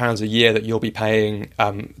 £1,200 a year that you'll be paying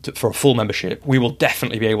for a full membership, we will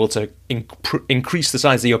definitely be able to increase the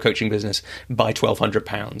size of your coaching business by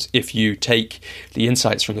 £1,200 if you take the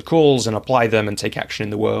insights from the calls and apply them and take action in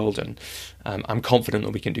the world. And I'm confident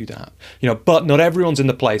that we can do that. But not everyone's in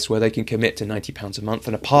the place where they can commit to £90 a month.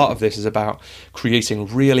 And a part of this is about creating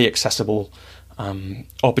really accessible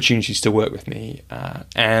opportunities to work with me.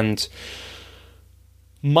 And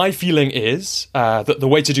my feeling is that the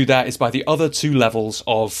way to do that is by the other 2 levels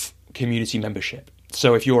of community membership.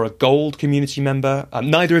 So if you're a gold community member,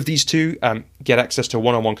 neither of these 2 get access to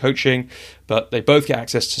one-on-one coaching, but they both get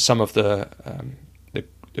access to some of the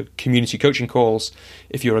community coaching calls.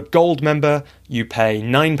 If you're a gold member, you pay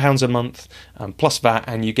 £9 a month plus VAT,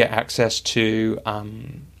 and you get access to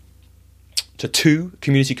 2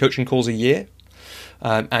 community coaching calls a year.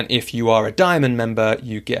 And if you are a diamond member,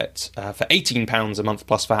 you get, for £18 a month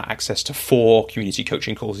plus VAT, access to 4 community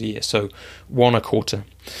coaching calls a year, so 1 a quarter.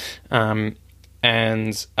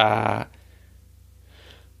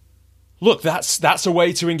 Look, that's a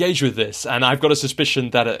way to engage with this, and I've got a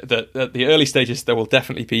suspicion that at the early stages there will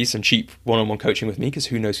definitely be some cheap one-on-one coaching with me, because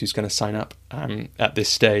who knows who's going to sign up at this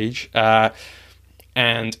stage.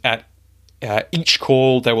 And at each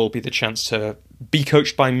call, there will be the chance to be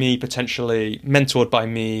coached by me, potentially mentored by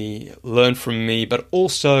me, learn from me, but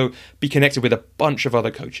also be connected with a bunch of other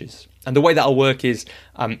coaches. And the way that'll work is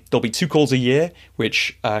there'll be 2 calls a year,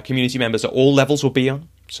 which community members at all levels will be on.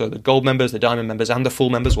 So the gold members, the diamond members, and the full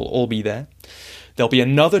members will all be there. There'll be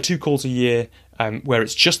another 2 calls a year where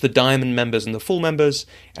it's just the diamond members and the full members,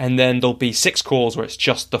 and then there'll be 6 calls where it's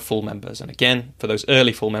just the full members. And again, for those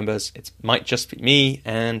early full members, it might just be me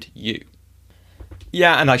and you.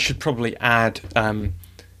 Yeah, and I should probably add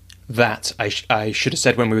that I should have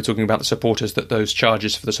said when we were talking about the supporters that those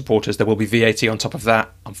charges for the supporters, there will be VAT on top of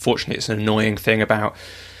that. Unfortunately, it's an annoying thing about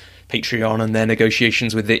Patreon and their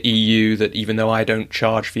negotiations with the EU that even though I don't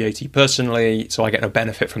charge VAT personally, so I get no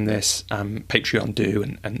benefit from this, Patreon do,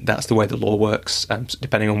 and that's the way the law works,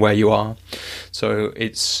 depending on where you are. So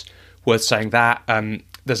it's worth saying that.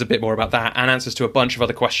 There's a bit more about that and answers to a bunch of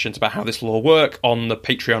other questions about how this law work on the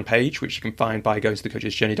Patreon page, which you can find by going to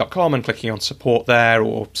thecoachesjourney.com and clicking on support there,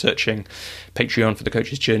 or searching Patreon for The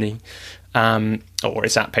Coach's Journey. Or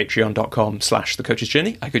it's at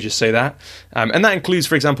patreon.com/thecoachesjourney. I could just say that. And that includes,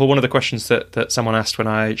 for example, one of the questions that someone asked when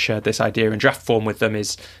I shared this idea in draft form with them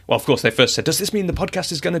is, well, of course, they first said, does this mean the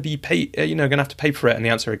podcast is going to be going to have to pay for it? And the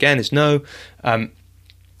answer again is no.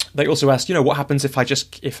 They also asked, what happens if I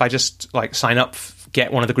just like sign up,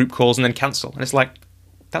 get one of the group calls and then cancel? And it's like,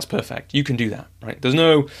 that's perfect. You can do that, right? There's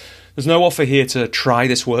no offer here to try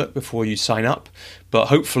this work before you sign up, but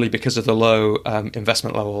hopefully because of the low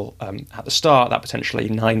investment level at the start, that potentially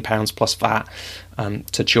 £9 plus VAT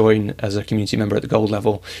to join as a community member at the gold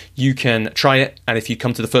level, you can try it. And if you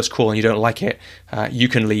come to the first call and you don't like it, you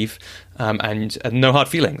can leave, and no hard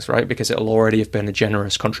feelings, right? Because it'll already have been a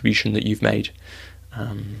generous contribution that you've made.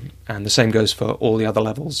 And the same goes for all the other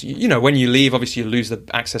levels. When you leave, obviously you lose the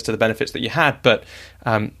access to the benefits that you had, but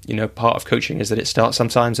part of coaching is that it starts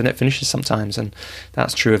sometimes and it finishes sometimes, and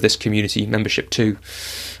that's true of this community membership too.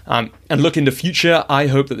 And look in the future, I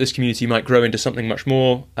hope that this community might grow into something much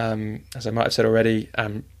more. As I might have said already,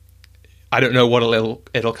 I don't know what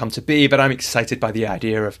it'll come to be, but I'm excited by the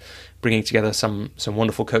idea of bringing together some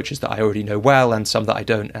wonderful coaches that I already know well and some that I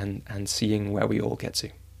don't, and seeing where we all get to.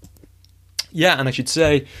 Yeah, and I should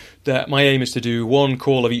say that my aim is to do one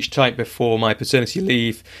call of each type before my paternity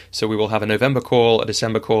leave. So we will have a November call, a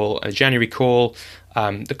December call, and a January call.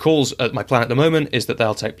 The calls, my plan at the moment is that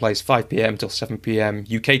they'll take place 5 p.m. till 7 p.m.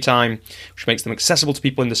 UK time, which makes them accessible to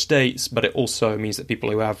people in the States, but it also means that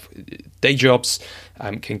people who have day jobs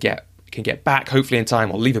can get back hopefully in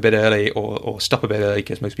time, or leave a bit early, or stop a bit early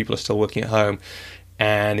because most people are still working at home.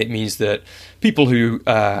 And it means that people who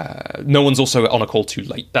no one's also on a call too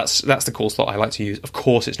late. That's the call slot I like to use. Of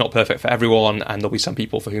course, it's not perfect for everyone, and there'll be some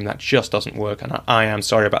people for whom that just doesn't work, and I am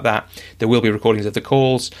sorry about that. There will be recordings of the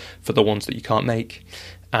calls for the ones that you can't make.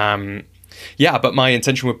 But my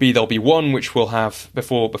intention would be there'll be one which we'll have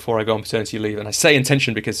before I go on paternity leave. And I say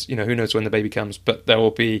intention because who knows when the baby comes, but there will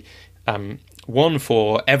be one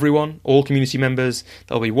for everyone, all community members.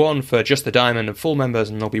 There'll be one for just the diamond and full members,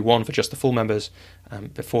 and there'll be one for just the full members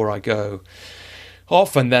before I go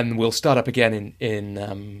off. And then we'll start up again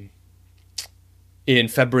in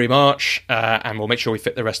February, March, and we'll make sure we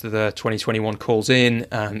fit the rest of the 2021 calls in.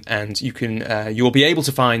 And you'll be able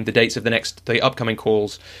to find the dates of the upcoming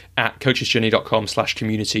calls at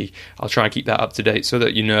coachesjourney.com/community. I'll try and keep that up to date so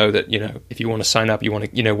that that if you want to sign up, you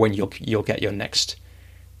want to when you'll get your next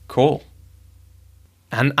call.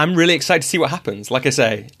 And I'm really excited to see what happens. Like I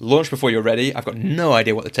say, launch before you're ready. I've got no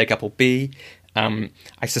idea what the take-up will be. I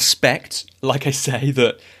suspect, like I say,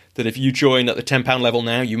 that if you join at the £10 level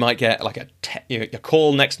now, you might get like a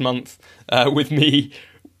call next month with me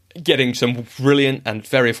getting some brilliant and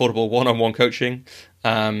very affordable one-on-one coaching.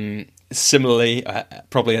 Similarly,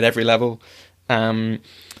 probably at every level. There's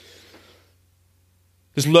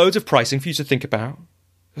loads of pricing for you to think about.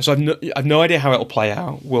 So I've no idea how it'll play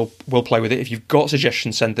out. We'll play with it. If you've got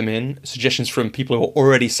suggestions, send them in. Suggestions from people who are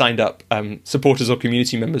already signed up, supporters or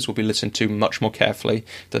community members, will be listened to much more carefully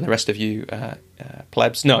than the rest of you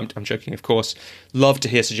plebs. No, I'm joking, of course. Love to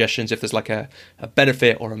hear suggestions if there's like a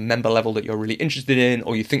benefit or a member level that you're really interested in,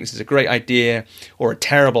 or you think this is a great idea or a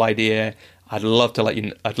terrible idea. I'd love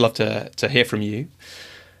to hear from you.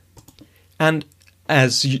 And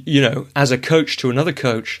as as a coach to another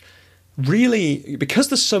coach, really, because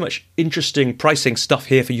there's so much interesting pricing stuff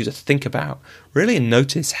here for you to think about, really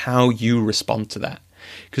notice how you respond to that.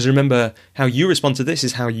 Because remember, how you respond to this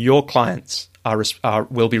is how your clients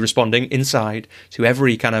will be responding inside to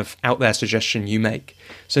every kind of out there suggestion you make.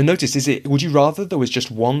 So notice, would you rather there was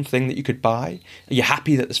just one thing that you could buy? Are you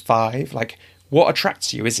happy that there's 5? Like, what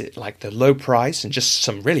attracts you? Is it like the low price and just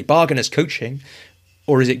some really bargainous coaching?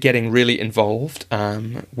 Or is it getting really involved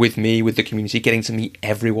with me, with the community, getting to meet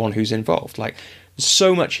everyone who's involved? Like, there's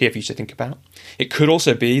so much here for you to think about. It could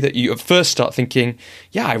also be that you at first start thinking,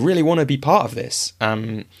 yeah, I really want to be part of this.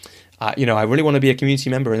 I really want to be a community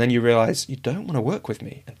member. And then you realize you don't want to work with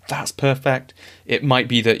me. And that's perfect. It might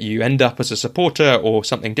be that you end up as a supporter or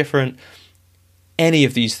something different. Any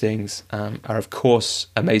of these things are, of course,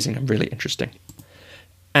 amazing and really interesting.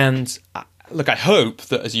 And look, I hope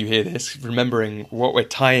that as you hear this, remembering what we're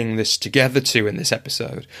tying this together to in this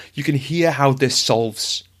episode, you can hear how this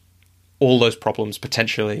solves all those problems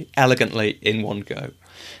potentially elegantly in one go.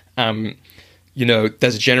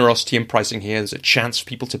 There's a generosity in pricing here. There's a chance for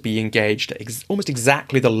people to be engaged at almost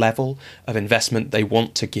exactly the level of investment they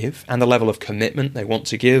want to give and the level of commitment they want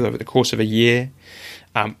to give over the course of a year.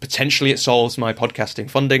 Potentially it solves my podcasting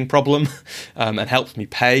funding problem and helps me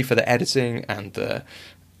pay for the editing and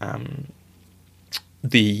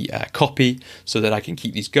the copy so that I can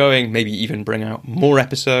keep these going, maybe even bring out more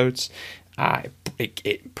episodes.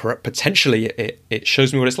 Potentially it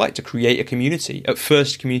shows me what it's like to create a community, at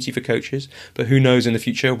first community for coaches, but who knows in the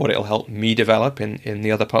future what it'll help me develop in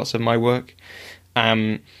the other parts of my work.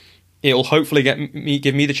 It'll hopefully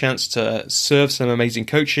give me the chance to serve some amazing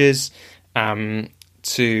coaches, to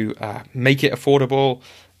make it affordable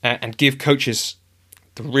and give coaches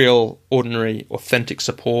the real, ordinary, authentic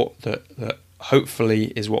support that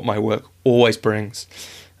hopefully is what my work always brings.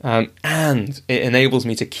 And it enables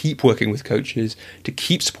me to keep working with coaches, to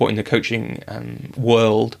keep supporting the coaching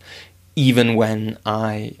world, even when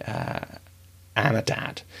I am a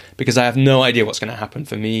dad, because I have no idea what's going to happen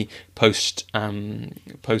for me post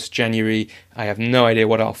January. I have no idea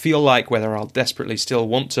what I'll feel like, whether I'll desperately still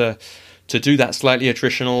want to do that slightly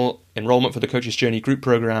attritional enrollment for the Coach's Journey group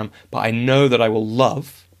program, but I know that I will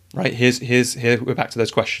love. Right, here we're back to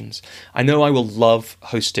those questions. I know I will love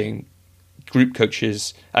hosting group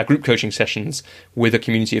coaching sessions with a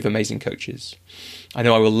community of amazing coaches. I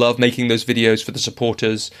know I will love making those videos for the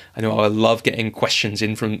supporters. I know I will love getting questions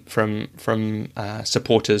in from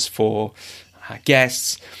supporters for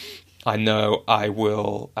guests. I know I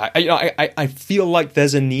will. I feel like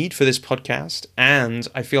there's a need for this podcast, and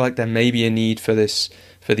I feel like there may be a need for this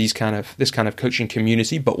kind of coaching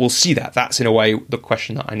community. But we'll see that. That's in a way the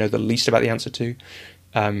question that I know the least about the answer to,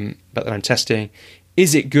 but that I'm testing.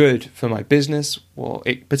 Is it good for my business? Well,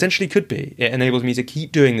 it potentially could be. It enables me to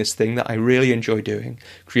keep doing this thing that I really enjoy doing,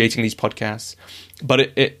 creating these podcasts.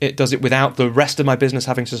 But it does it without the rest of my business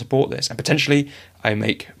having to support this. And potentially I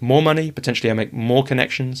make more money. Potentially I make more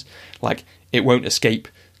connections. Like, it won't escape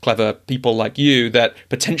clever people like you that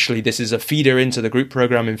potentially this is a feeder into the group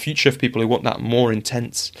program in future for people who want that more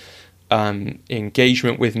intense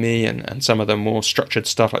engagement with me and some of the more structured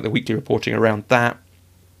stuff like the weekly reporting around that.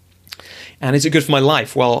 And is it good for my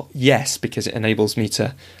life? Well, yes, because it enables me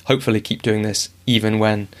to hopefully keep doing this even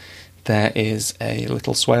when there is a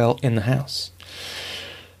little swale in the house.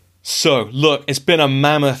 So, look, it's been a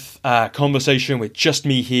mammoth conversation with just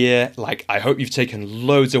me here. Like, I hope you've taken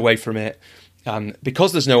loads away from it.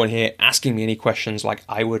 Because there's no one here asking me any questions, like,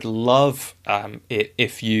 I would love it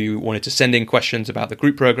if you wanted to send in questions about the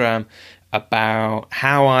group program, about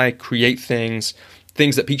how I create things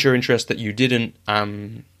that pique your interest that you didn't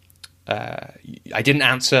I didn't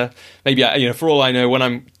answer. Maybe, for all I know, when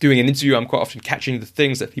I'm doing an interview, I'm quite often catching the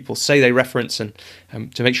things that people say they reference, and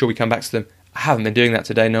to make sure we come back to them. I haven't been doing that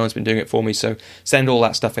today. No one's been doing it for me. So send all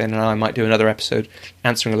that stuff in, and I might do another episode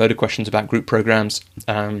answering a load of questions about group programs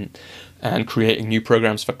and creating new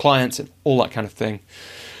programs for clients and all that kind of thing.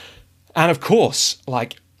 And of course,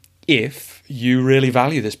 like, if you really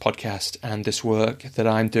value this podcast and this work that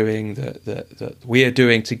I'm doing, that we are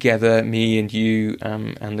doing together, me and you,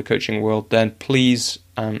 and the coaching world, then please,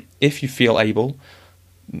 if you feel able,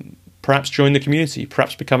 perhaps join the community,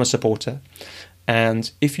 perhaps become a supporter.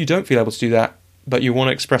 And if you don't feel able to do that, but you want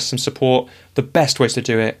to express some support, the best ways to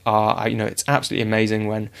do it are, it's absolutely amazing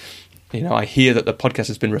when, I hear that the podcast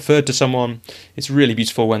has been referred to someone. It's really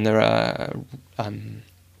beautiful when there are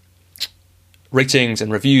ratings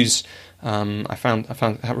and reviews. I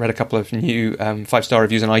read a couple of new 5-star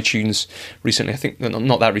reviews on iTunes recently. I think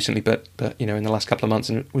not that recently, but in the last couple of months,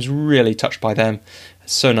 and was really touched by them.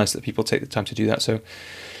 It's so nice that people take the time to do that. So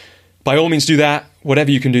by all means, do that.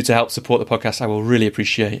 Whatever you can do to help support the podcast, I will really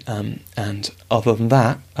appreciate. And other than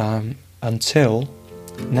that, until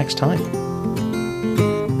next time.